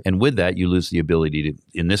 That's right. And with that, you lose the ability to,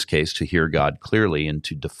 in this case, to hear God clearly and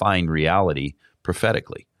to define reality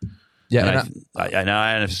prophetically. Yeah, and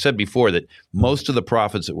I've said before that most of the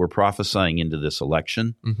prophets that were prophesying into this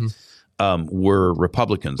election were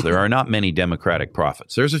Republicans. There are not many Democratic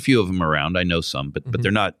prophets. There's a few of them around. I know some, but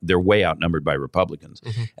they're way outnumbered by Republicans.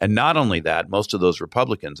 And not only that, most of those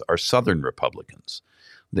Republicans are Southern Republicans.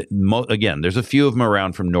 Again, there's a few of them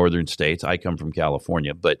around from northern states. I come from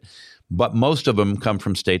California, but most of them come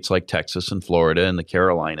from states like Texas and Florida and the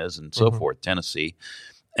Carolinas and so forth, Tennessee.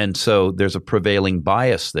 And so there's a prevailing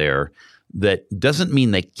bias there that doesn't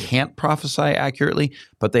mean they can't prophesy accurately,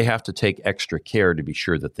 but they have to take extra care to be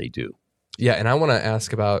sure that they do. Yeah, and I want to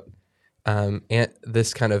ask about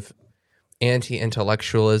this kind of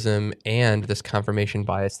anti-intellectualism and this confirmation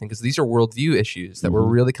bias thing, because these are worldview issues that we're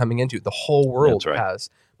really coming into. The whole world has.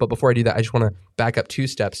 But before I do that, I just want to back up 2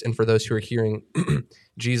 steps. And for those who are hearing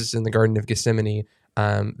Jesus in the Garden of Gethsemane,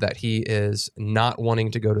 that he is not wanting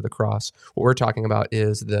to go to the cross, what we're talking about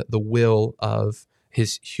is the will of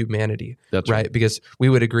his humanity. That's right. Because we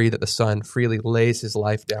would agree that the Son freely lays his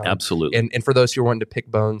life down. Absolutely. And for those who are wanting to pick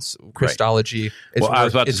bones, Christology. I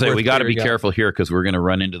was about to say, we got to be careful here because we're going to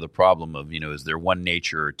run into the problem of, is there one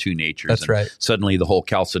nature or 2 natures? That's right. Suddenly the whole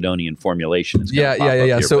Chalcedonian formulation is going to pop up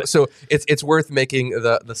here. So it's worth making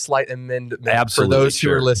the slight amendment for those who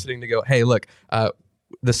are listening to go, hey, look,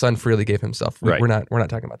 the Son freely gave himself. We're not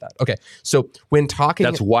talking about that. Okay. So when talking,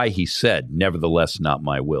 that's why he said, "Nevertheless, not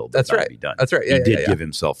my will, but thine be done." That's right. He did give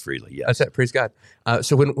himself freely. Yes. That's it. Praise God.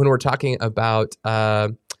 So when we're talking about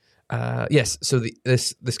so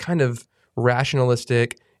this kind of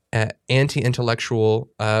rationalistic, anti-intellectual,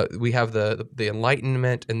 we have the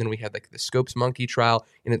Enlightenment, and then we have like the Scopes monkey trial,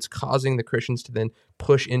 and it's causing the Christians to then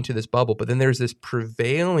push into this bubble. But then there's this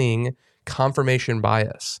prevailing confirmation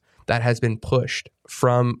bias that has been pushed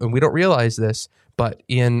from, and we don't realize this, but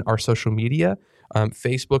in our social media,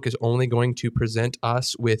 Facebook is only going to present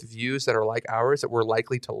us with views that are like ours, that we're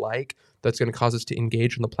likely to like, that's going to cause us to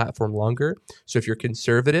engage on the platform longer. So if you're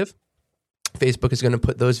conservative, Facebook is going to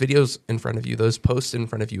put those videos in front of you, those posts in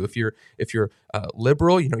front of you. If you're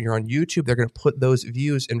liberal, you're on YouTube, they're going to put those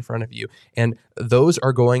views in front of you. And those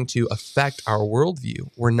are going to affect our worldview.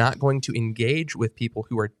 We're not going to engage with people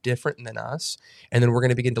who are different than us. And then we're going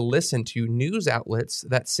to begin to listen to news outlets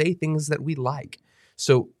that say things that we like.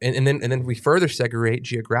 So, and then we further segregate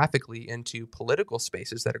geographically into political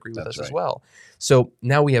spaces that agree with us as well. So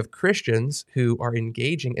now we have Christians who are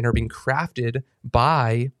engaging and are being crafted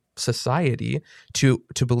by society to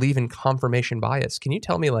believe in confirmation bias. Can you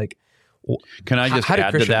tell me, like, Can I just how do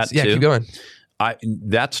add to that Yeah, too? keep going.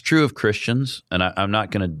 That's true of Christians, and I'm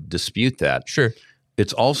not going to dispute that. Sure.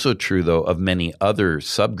 It's also true, though, of many other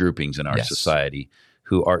subgroupings in our Yes. society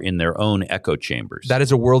who are in their own echo chambers. That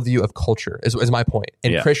is a worldview of culture, is my point.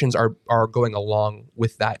 And Yeah. Christians are going along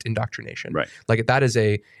with that indoctrination. Right. Like that is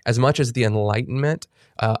as much as the Enlightenment,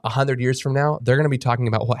 100 years from now, they're going to be talking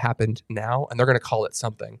about what happened now, and they're going to call it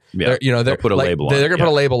something. Yeah. They'll put a label on it. They're going to Yeah.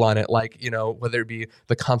 put a label on it, like, whether it be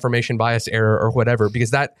the confirmation bias error or whatever,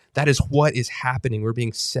 because that is what is happening. We're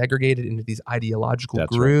being segregated into these ideological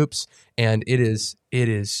That's groups, and it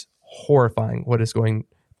is horrifying what is going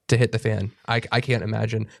to hit the fan. I can't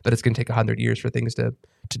imagine that it's going to take 100 years for things to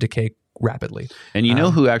decay rapidly. And you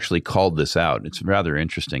know who actually called this out? It's rather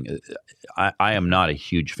interesting. I am not a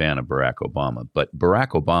huge fan of Barack Obama, but Barack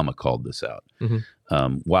Obama called this out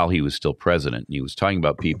while he was still president. And he was talking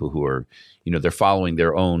about people who are, they're following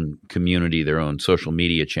their own community, their own social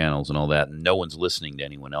media channels and all that, and no one's listening to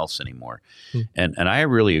anyone else anymore. And I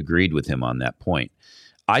really agreed with him on that point.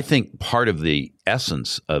 I think part of the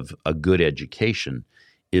essence of a good education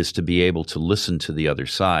is to be able to listen to the other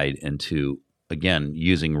side and to, again,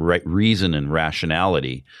 using reason and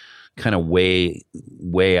rationality, kind of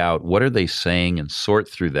weigh out what are they saying and sort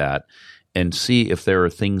through that and see if there are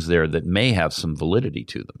things there that may have some validity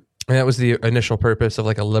to them. And that was the initial purpose of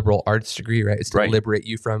like a liberal arts degree, right? It's to Right. liberate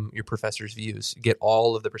you from your professor's views, get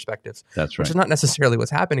all of the perspectives. That's Which right. is not necessarily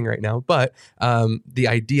what's happening right now, but the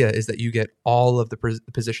idea is that you get all of the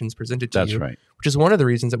positions presented to That's you, right. which is one of the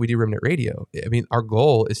reasons that we do Remnant Radio. I mean, our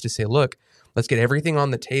goal is to say, look, let's get everything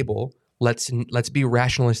on the table. Let's be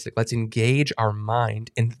rationalistic. Let's engage our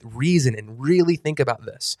mind and reason and really think about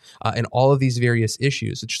this and all of these various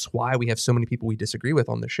issues. Which is why we have so many people we disagree with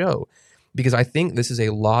on the show, because I think this is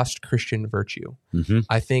a lost Christian virtue.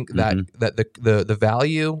 I think that the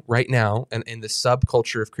value right now and in the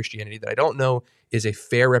subculture of Christianity that I don't know is a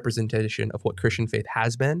fair representation of what Christian faith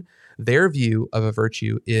has been. Their view of a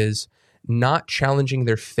virtue is not challenging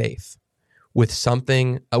their faith with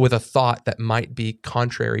something, with a thought that might be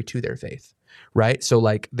contrary to their faith, right? So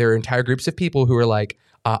like there are entire groups of people who are like,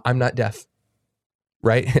 I'm not deaf,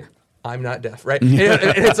 right? I'm not deaf, right? And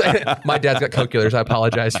it's like, my dad's got cochlears. I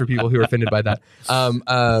apologize for people who are offended by that.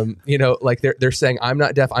 Like they're saying, I'm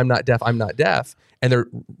not deaf, I'm not deaf, I'm not deaf. And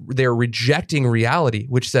they're rejecting reality,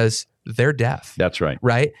 which says they're deaf. That's right.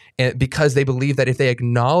 Right? And because they believe that if they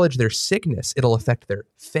acknowledge their sickness, it'll affect their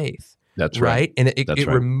faith. That's right. And it That's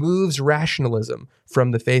right. removes rationalism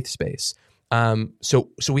from the faith space. So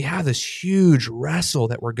we have this huge wrestle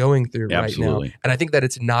that we're going through Absolutely. right now. And I think that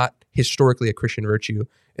it's not historically a Christian virtue,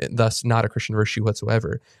 thus not a Christian virtue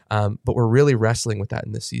whatsoever. But we're really wrestling with that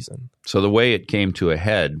in this season. So the way it came to a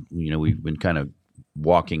head, we've been kind of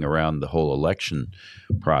walking around the whole election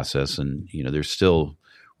process, and there's still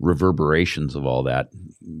reverberations of all that,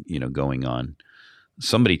 going on.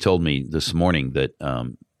 Somebody told me this morning that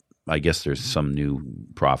I guess there's some new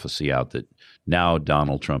prophecy out that now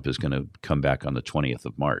Donald Trump is going to come back on the 20th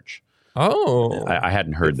of March. Oh, I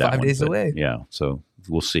hadn't heard that 5 one, days but away. Yeah, so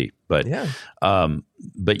we'll see. But yeah.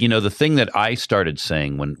 But the thing that I started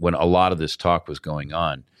saying when a lot of this talk was going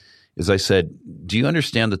on is I said, do you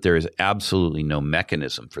understand that there is absolutely no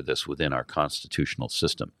mechanism for this within our constitutional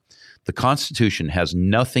system? The Constitution has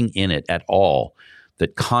nothing in it at all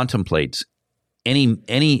that contemplates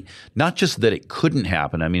any not just that it couldn't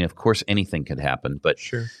happen. I mean, of course anything could happen, but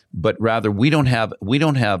Sure. but rather we don't have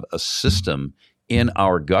a system in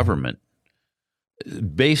our government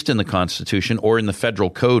based in the Constitution or in the federal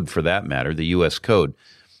code for that matter, the US code.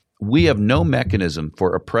 We have no mechanism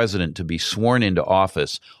for a president to be sworn into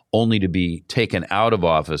office only to be taken out of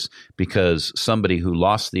office because somebody who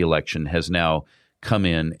lost the election has now come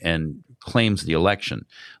in and claims the election.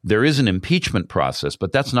 There is an impeachment process,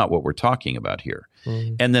 but that's not what we're talking about here.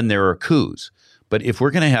 Mm-hmm. And then there are coups. But if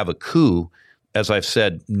we're going to have a coup, as I've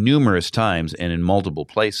said numerous times and in multiple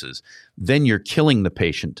places, then you're killing the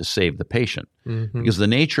patient to save the patient. Mm-hmm. Because the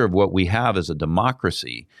nature of what we have as a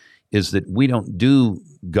democracy is that we don't do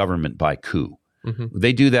government by coup. Mm-hmm.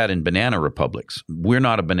 They do that in banana republics. We're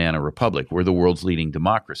not a banana republic. We're the world's leading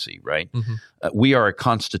democracy, right? Mm-hmm. We are a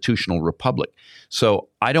constitutional republic. So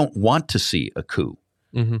I don't want to see a coup.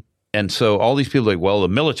 Mm-hmm. And so all these people are like, well, the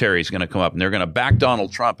military is going to come up and they're going to back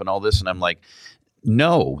Donald Trump and all this. And I'm like,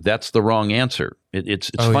 no, that's the wrong answer. It's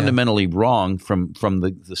fundamentally wrong from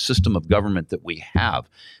the system of government that we have.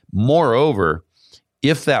 Moreover,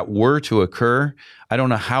 if that were to occur, I don't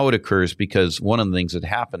know how it occurs because one of the things that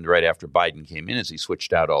happened right after Biden came in is he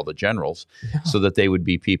switched out all the generals so that they would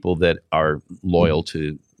be people that are loyal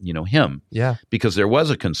to him. Yeah, Because there was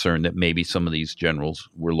a concern that maybe some of these generals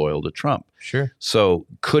were loyal to Trump. sure. So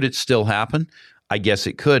could it still happen? I guess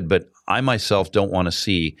it could, but I myself don't want to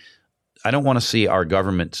see our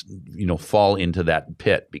government, fall into that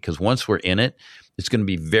pit, because once we're in it, it's going to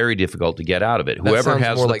be very difficult to get out of it. That Whoever sounds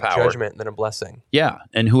has more the like power, judgment than a blessing. yeah,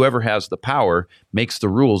 and whoever has the power makes the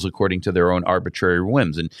rules according to their own arbitrary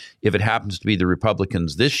whims. And if it happens to be the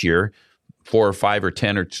Republicans this year, 4 or 5 or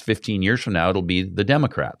 10 or 15 years from now, it'll be the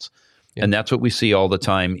Democrats. Yeah. And that's what we see all the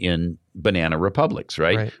time in banana republics,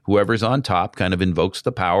 right? Whoever's on top kind of invokes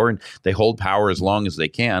the power, and they hold power as long as they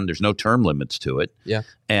can. There's no term limits to it. Yeah.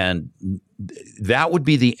 And that would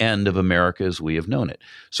be the end of America as we have known it.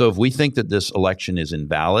 So if we think that this election is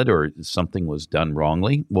invalid or something was done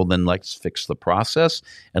wrongly, well, then let's fix the process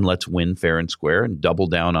and let's win fair and square and double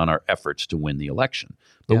down on our efforts to win the election.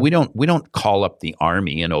 But we don't call up the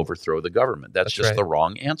army and overthrow the government. That's just the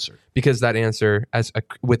wrong answer. Because that answer,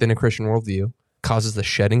 within a Christian worldview, causes the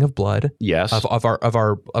shedding of blood. Yes. Of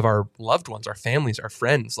our loved ones, our families, our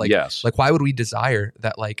friends. Like, yes. Like, why would we desire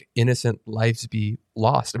that innocent lives be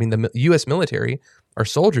lost? I mean, the U.S. military are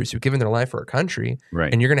soldiers who've given their life for our country,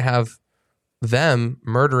 right? And you're going to have them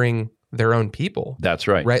murdering their own people. That's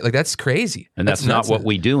right. Right? Like, that's crazy. And that's not what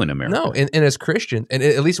we do in America. No, and as Christians, and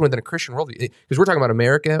at least within a Christian worldview, because we're talking about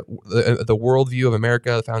America, the worldview of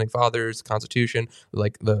America, the Founding Fathers, the Constitution,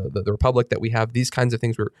 like the Republic that we have, these kinds of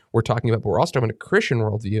things we're talking about, but we're also talking about a Christian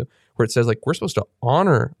worldview where it says, like, we're supposed to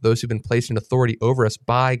honor those who've been placed in authority over us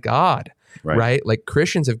by God, right? Like,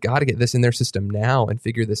 Christians have got to get this in their system now and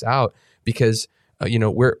figure this out, because,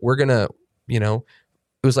 we're going to,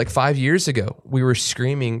 it was like 5 years ago, we were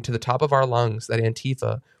screaming to the top of our lungs that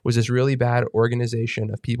Antifa was this really bad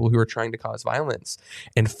organization of people who are trying to cause violence.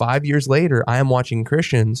 And 5 years later, I am watching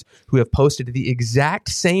Christians who have posted the exact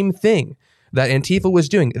same thing that Antifa was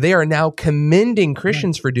doing. They are now commending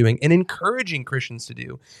Christians for doing and encouraging Christians to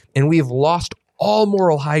do. And we have lost all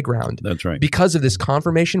moral high ground. That's right. Because of this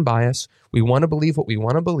confirmation bias. We want to believe what we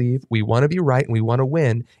want to believe. We want to be right, and we want to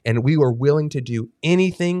win. And we are willing to do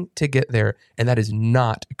anything to get there. And that is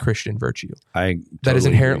not a Christian virtue. That is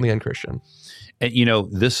inherently unchristian. And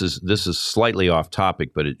this is slightly off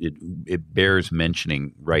topic, but it bears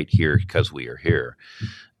mentioning right here because we are here.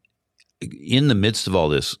 In the midst of all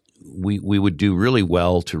this, we would do really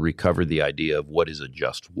well to recover the idea of what is a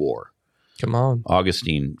just war. Come on.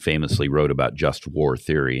 Augustine famously wrote about just war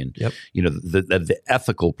theory. And, the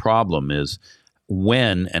ethical problem is,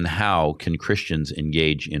 when and how can Christians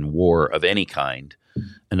engage in war of any kind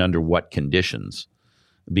and under what conditions?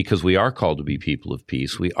 Because we are called to be people of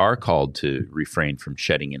peace. We are called to refrain from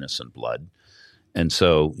shedding innocent blood. And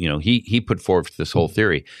so, he put forth this whole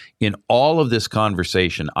theory. In all of this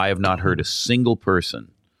conversation, I have not heard a single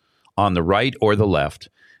person on the right or the left,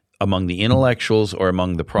 among the intellectuals or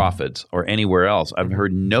among the prophets or anywhere else, I've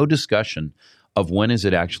heard no discussion of when is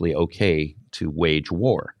it actually okay to wage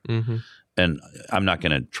war. Mm-hmm. And I'm not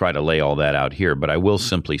going to try to lay all that out here, but I will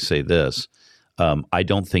simply say this. I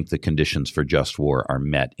don't think the conditions for just war are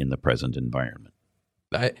met in the present environment.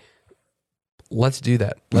 Let's do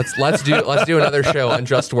that. Let's do another show on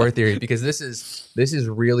just war theory, because this is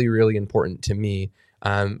really, really important to me.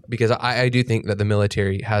 Because I do think that the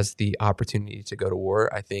military has the opportunity to go to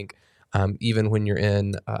war. I think even when you're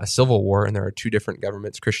in a civil war and there are two different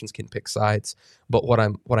governments, Christians can pick sides. But what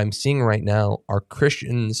I'm seeing right now are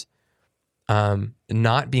Christians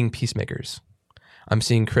not being peacemakers. I'm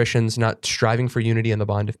seeing Christians not striving for unity and the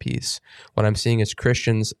bond of peace. What I'm seeing is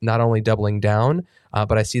Christians not only doubling down,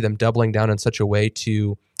 but I see them doubling down in such a way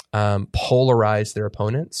to polarize their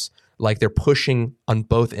opponents. Like, they're pushing on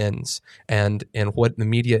both ends, and what the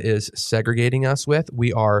media is segregating us with,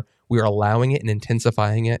 we are allowing it and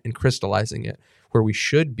intensifying it and crystallizing it, where we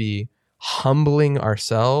should be humbling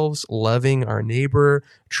ourselves, loving our neighbor,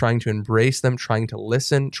 trying to embrace them, trying to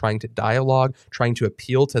listen, trying to dialogue, trying to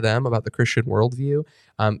appeal to them about the Christian worldview.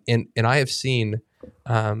 And I have seen,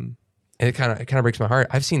 and it kind of breaks my heart.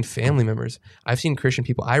 I've seen family members, I've seen Christian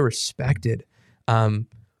people I respected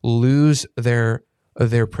lose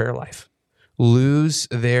their prayer life, lose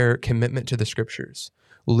their commitment to the scriptures,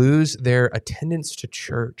 lose their attendance to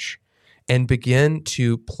church, and begin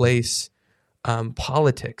to place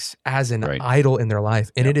politics as an idol in their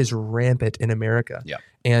life. And it is rampant in America. Yeah.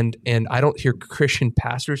 And I don't hear Christian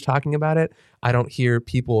pastors talking about it. I don't hear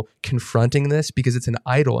people confronting this, because it's an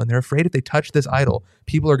idol, and they're afraid if they touch this idol,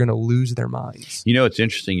 people are going to lose their minds. It's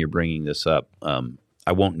interesting you're bringing this up.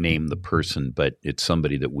 I won't name the person, but it's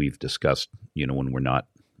somebody that we've discussed, when we're not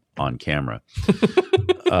on camera.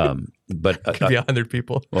 But Could be 100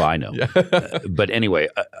 people. well, I know. Yeah. But anyway,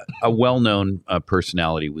 a well-known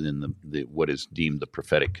personality within the what is deemed the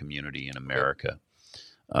prophetic community in America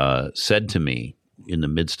said to me in the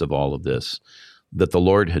midst of all of this that the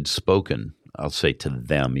Lord had spoken, I'll say to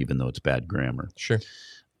them, even though it's bad grammar, Sure.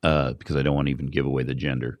 Because I don't want to even give away the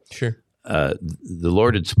gender. Sure. The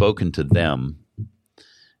Lord had spoken to them,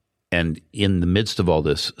 and in the midst of all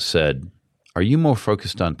this said, "Are you more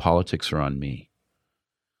focused on politics or on me?"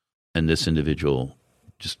 And this individual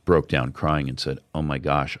just broke down crying and said, "Oh my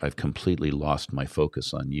gosh, I've completely lost my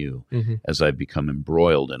focus on you as I've become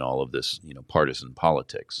embroiled in all of this, partisan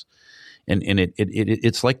politics." And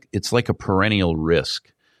it's like a perennial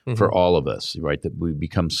risk for all of us, right? That we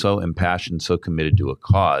become so impassioned, so committed to a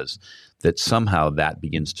cause that somehow that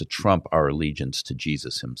begins to trump our allegiance to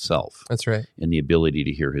Jesus himself. That's right. And the ability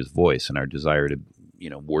to hear his voice and our desire to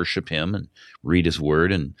worship him and read his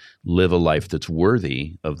word and live a life that's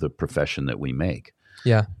worthy of the profession that we make.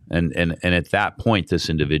 Yeah. And at that point, this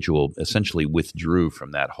individual essentially withdrew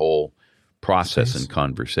from that whole process and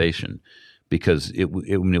conversation because it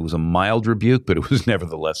was a mild rebuke, but it was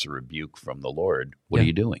nevertheless a rebuke from the Lord. What are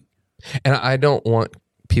you doing? And I don't want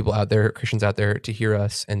people out there, Christians out there, to hear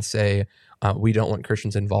us and say, we don't want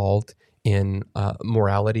Christians involved in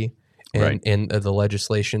morality and in the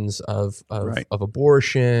legislations of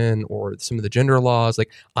abortion or some of the gender laws.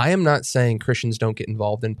 Like, I am not saying Christians don't get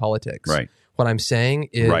involved in politics. Right. What I'm saying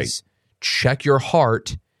is check your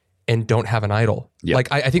heart and don't have an idol. Yep.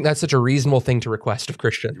 Like, I think that's such a reasonable thing to request of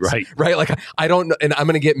Christians. Right. Like, I don't know. And I'm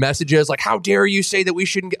going to get messages like, how dare you say that we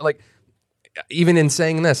shouldn't get, like, even in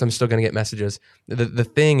saying this, I'm still going to get messages. The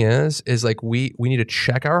thing is like, we need to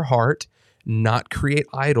check our heart, not create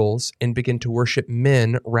idols, and begin to worship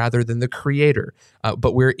men rather than the creator.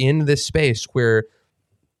 But we're in this space where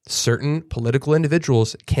certain political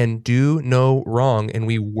individuals can do no wrong, and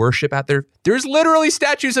we worship at there's literally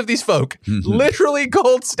statues of these folk, literally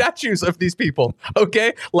gold statues of these people.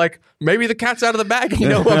 Okay. Like, maybe the cat's out of the bag, you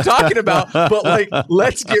know what I'm talking about, but like,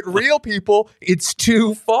 let's get real, people. It's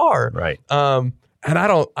too far. Right. And I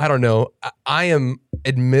don't know. I am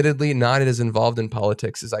admittedly not as involved in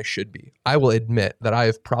politics as I should be. I will admit that I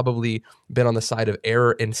have probably been on the side of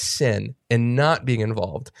error and sin and not being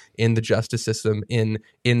involved in the justice system, in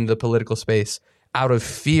the political space, out of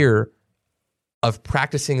fear of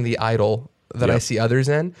practicing the idol that I see others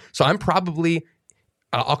in. So I'm probably,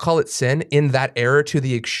 I'll call it sin, in that error to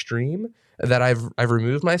the extreme that I've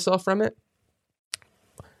removed myself from it.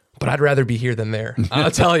 But I'd rather be here than there.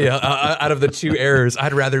 I'll tell you, out of the two errors,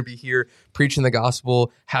 I'd rather be here preaching the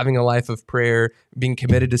gospel, having a life of prayer, being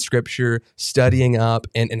committed to scripture, studying up,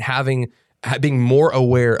 and being more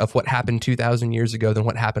aware of what happened 2,000 years ago than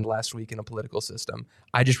what happened last week in a political system.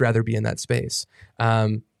 I'd just rather be in that space.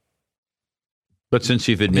 But since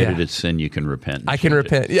you've admitted it's sin, you can repent. I can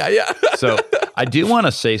repent. Yeah. So I do want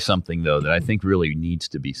to say something, though, that I think really needs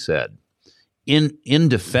to be said. In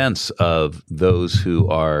defense of those who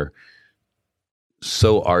are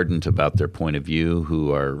so ardent about their point of view,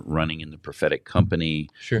 who are running in the prophetic company,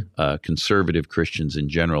 conservative Christians in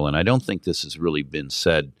general, and I don't think this has really been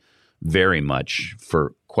said very much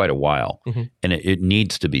for quite a while, and it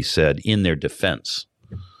needs to be said in their defense,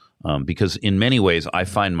 because in many ways I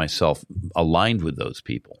find myself aligned with those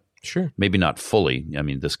people. Sure. Maybe not fully. I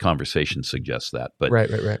mean, this conversation suggests that. But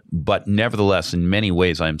right. But nevertheless, in many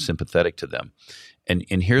ways, I'm sympathetic to them. And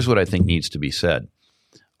here's what I think needs to be said.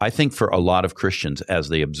 I think for a lot of Christians, as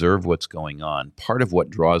they observe what's going on, part of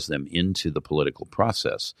what draws them into the political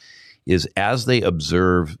process is as they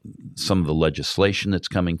observe some of the legislation that's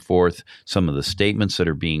coming forth, some of the statements that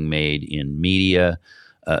are being made in media,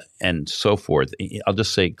 and so forth. I'll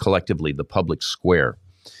just say collectively, the public square.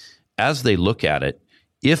 As they look at it,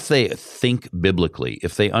 if they think biblically,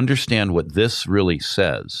 if they understand what this really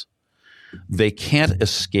says, they can't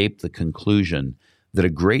escape the conclusion that a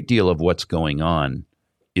great deal of what's going on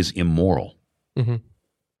is immoral.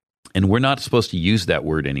 And we're not supposed to use that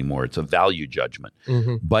word anymore. It's a value judgment.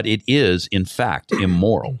 But it is, in fact,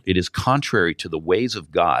 immoral. It is contrary to the ways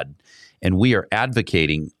of God, and we are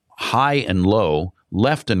advocating high and low,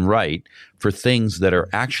 left and right, for things that are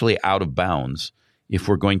actually out of bounds if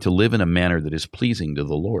we're going to live in a manner that is pleasing to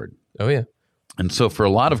the Lord. Oh, yeah. And so for a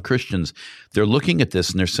lot of Christians, they're looking at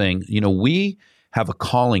this and they're saying, we have a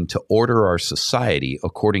calling to order our society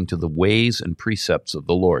according to the ways and precepts of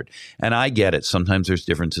the Lord. And I get it. Sometimes there's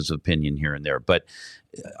differences of opinion here and there. But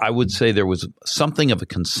I would say there was something of a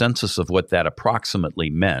consensus of what that approximately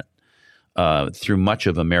meant through much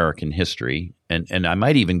of American history. And I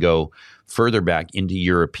might even go further back into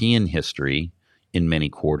European history, in many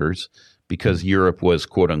quarters because Europe was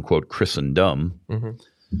quote unquote Christendom. Mm-hmm.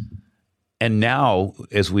 And now,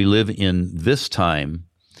 as we live in this time,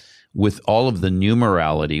 with all of the new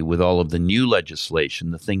morality, with all of the new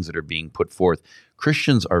legislation, the things that are being put forth,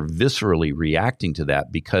 Christians are viscerally reacting to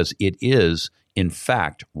that because it is, in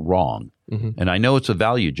fact, wrong. Mm-hmm. And I know it's a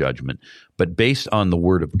value judgment, but based on the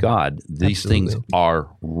Word of God, these things are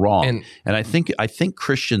wrong. And I think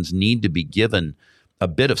Christians need to be given a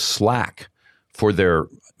bit of slack for their,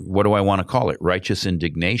 what do I want to call it, righteous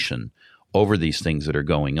indignation over these things that are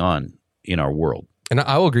going on in our world. And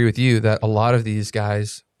I will agree with you that a lot of these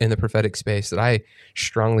guys in the prophetic space that I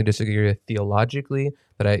strongly disagree with theologically,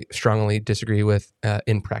 that I strongly disagree with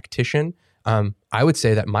in practition, I would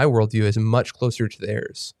say that my worldview is much closer to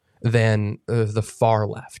theirs than the far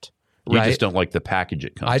left. You right? just don't like the package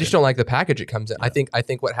it comes in. I just don't like the package it comes in. Yeah. I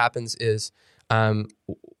think what happens is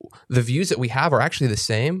the views that we have are actually the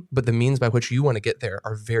same, but the means by which you want to get there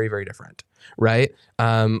are very, very different, right?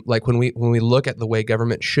 Like when we look at the way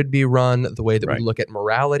government should be run, the way that we look at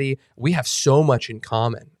morality, we have so much in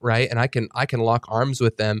common, right? And I can lock arms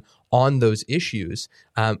with them on those issues,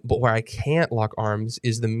 but where I can't lock arms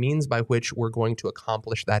is the means by which we're going to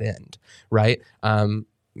accomplish that end, right?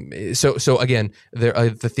 So again,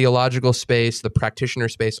 the theological space, the practitioner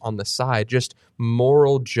space on the side, just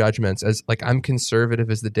moral judgments. As like I'm conservative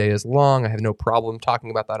as the day is long. I have no problem talking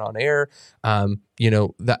about that on air.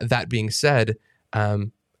 That being said,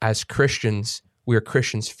 as Christians, we are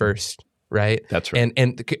Christians first, right? That's right.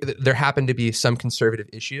 And there happen to be some conservative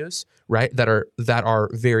issues, right, that are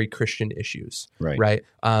very Christian issues, right?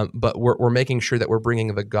 But we're making sure that we're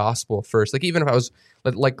bringing the gospel first. Like even if I was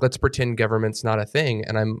let's pretend government's not a thing,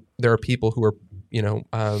 and there are people who are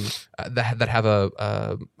that have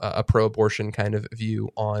a pro-abortion kind of view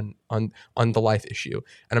on the life issue,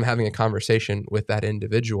 and I'm having a conversation with that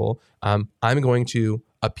individual. I'm going to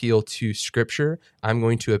appeal to Scripture. I'm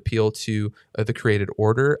going to appeal to the created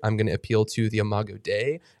order. I'm going to appeal to the Imago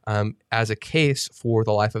Dei as a case for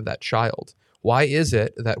the life of that child. Why is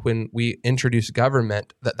it that when we introduce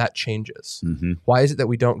government that changes? Mm-hmm. Why is it that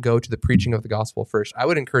we don't go to the preaching of the gospel first? I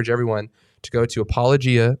would encourage everyone to go to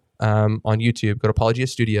Apologia on YouTube, go to Apologia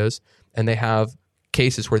Studios, and they have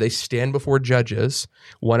cases where they stand before judges,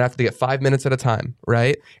 one after they get 5 minutes at a time,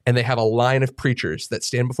 right? And they have a line of preachers that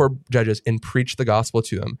stand before judges and preach the gospel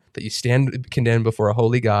to them, that you stand condemned before a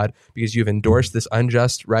holy God because you've endorsed this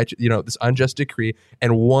unjust this unjust decree,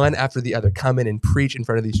 and one after the other come in and preach in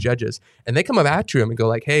front of these judges. And they come up after him and go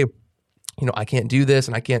like, hey, I can't do this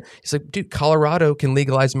and I can't. He's like, dude, Colorado can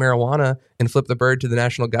legalize marijuana and flip the bird to the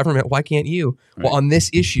national government. Why can't you? Right. Well, on this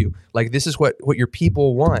issue, like this is what your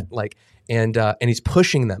people want. Like, and he's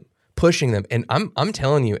pushing them. And I'm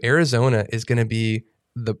telling you, Arizona is going to be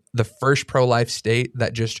the first pro-life state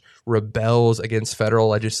that just rebels against federal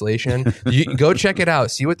legislation. You go check it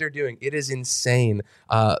out. See what they're doing. It is insane.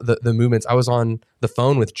 The movements. I was on the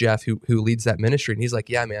phone with Jeff, who leads that ministry, and he's like,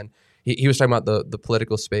 yeah, man. He was talking about the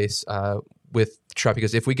political space with Trump,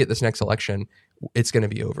 because if we get this next election, it's going to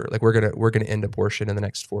be over. Like we're gonna end abortion in the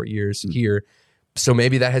next 4 years here. So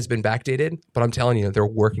maybe that has been backdated, but I'm telling you, they're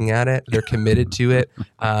working at it. They're committed to it.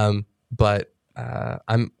 But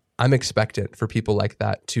I'm expectant for people like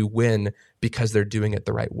that to win because they're doing it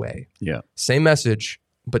the right way. Yeah. Same message,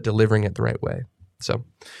 but delivering it the right way. So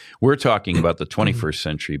we're talking about the 21st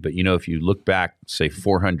century, but if you look back, say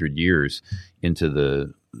 400 years into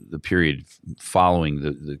the period following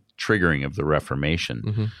the triggering of the Reformation,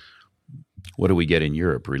 mm-hmm. what do we get in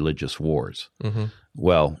Europe? Religious wars. Mm-hmm.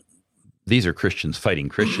 Well, these are Christians fighting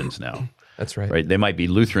Christians now. That's right. Right? They might be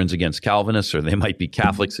Lutherans against Calvinists, or they might be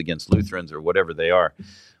Catholics against Lutherans, or whatever they are.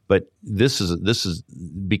 But this is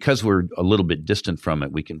because we're a little bit distant from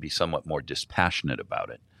it, we can be somewhat more dispassionate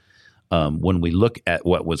about it. When we look at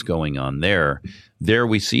what was going on there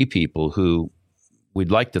we see people who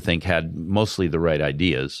we'd like to think had mostly the right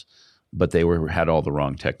ideas, but they had all the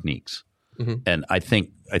wrong techniques. Mm-hmm. And I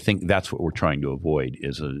think that's what we're trying to avoid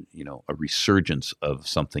is a resurgence of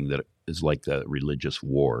something that is like the religious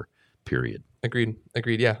war period. Agreed.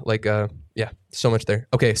 Yeah. So much there.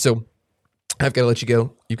 Okay. So I've got to let you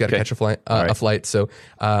go. You've got to catch a flight. So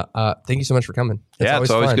thank you so much for coming.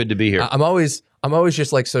 It's always good to be here. I'm always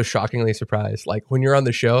just like so shockingly surprised. Like when you're on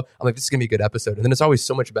the show, I'm like, this is going to be a good episode. And then it's always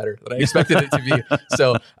so much better than I expected it to be.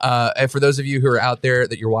 So and for those of you who are out there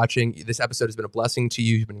that you're watching, this episode has been a blessing to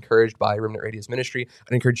you. You've been encouraged by Remnant Radio's ministry.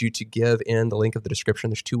 I'd encourage you to give in the link of the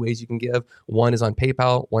description. There's 2 ways you can give. One is on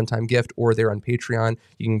PayPal, one-time gift, or they're on Patreon.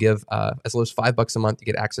 You can give as low as $5 a month to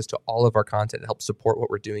get access to all of our content and help support what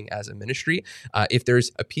we're doing as a ministry. If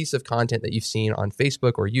there's a piece of content that you've seen on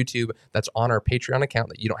Facebook or YouTube that's on our Patreon account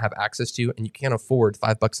that you don't have access to, and you can't can't afford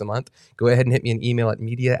 $5 a month, go ahead and hit me an email at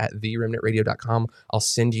media@theremnantradio.com. I'll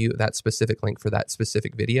send you that specific link for that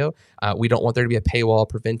specific video. We don't want there to be a paywall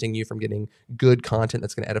preventing you from getting good content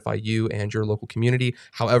that's going to edify you and your local community.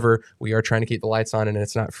 However, we are trying to keep the lights on, and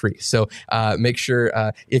it's not free. So make sure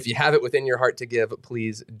if you have it within your heart to give,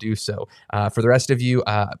 please do so. For the rest of you,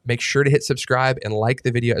 make sure to hit subscribe and like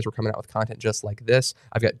the video as we're coming out with content just like this.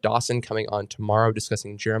 I've got Dawson coming on tomorrow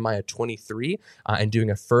discussing Jeremiah 23 and doing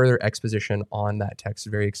a further exposition on that text.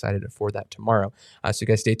 Very excited for that tomorrow. So you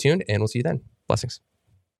guys stay tuned, and we'll see you then. Blessings.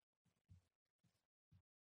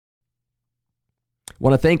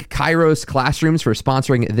 Want to thank Kairos Classrooms for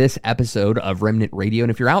sponsoring this episode of Remnant Radio. And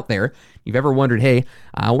if you're out there, you've ever wondered, hey,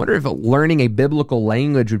 I wonder if learning a biblical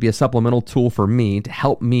language would be a supplemental tool for me to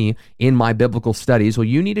help me in my biblical studies. Well,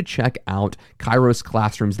 you need to check out Kairos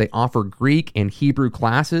Classrooms. They offer Greek and Hebrew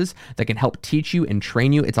classes that can help teach you and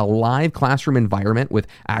train you. It's a live classroom environment with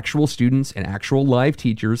actual students and actual live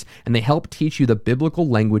teachers, and they help teach you the biblical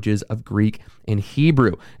languages of Greek and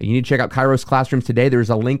Hebrew. And you need to check out Kairos Classrooms today. There's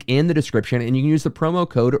a link in the description, and you can use the promo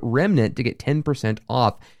code REMNANT to get 10%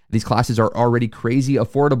 off. These classes are already crazy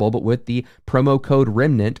affordable, but with the promo code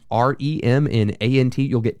REMNANT, REMNANT,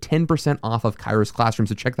 you'll get 10% off of Kairos Classrooms.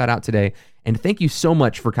 So check that out today. And thank you so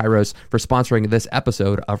much for Kairos for sponsoring this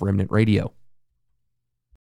episode of Remnant Radio.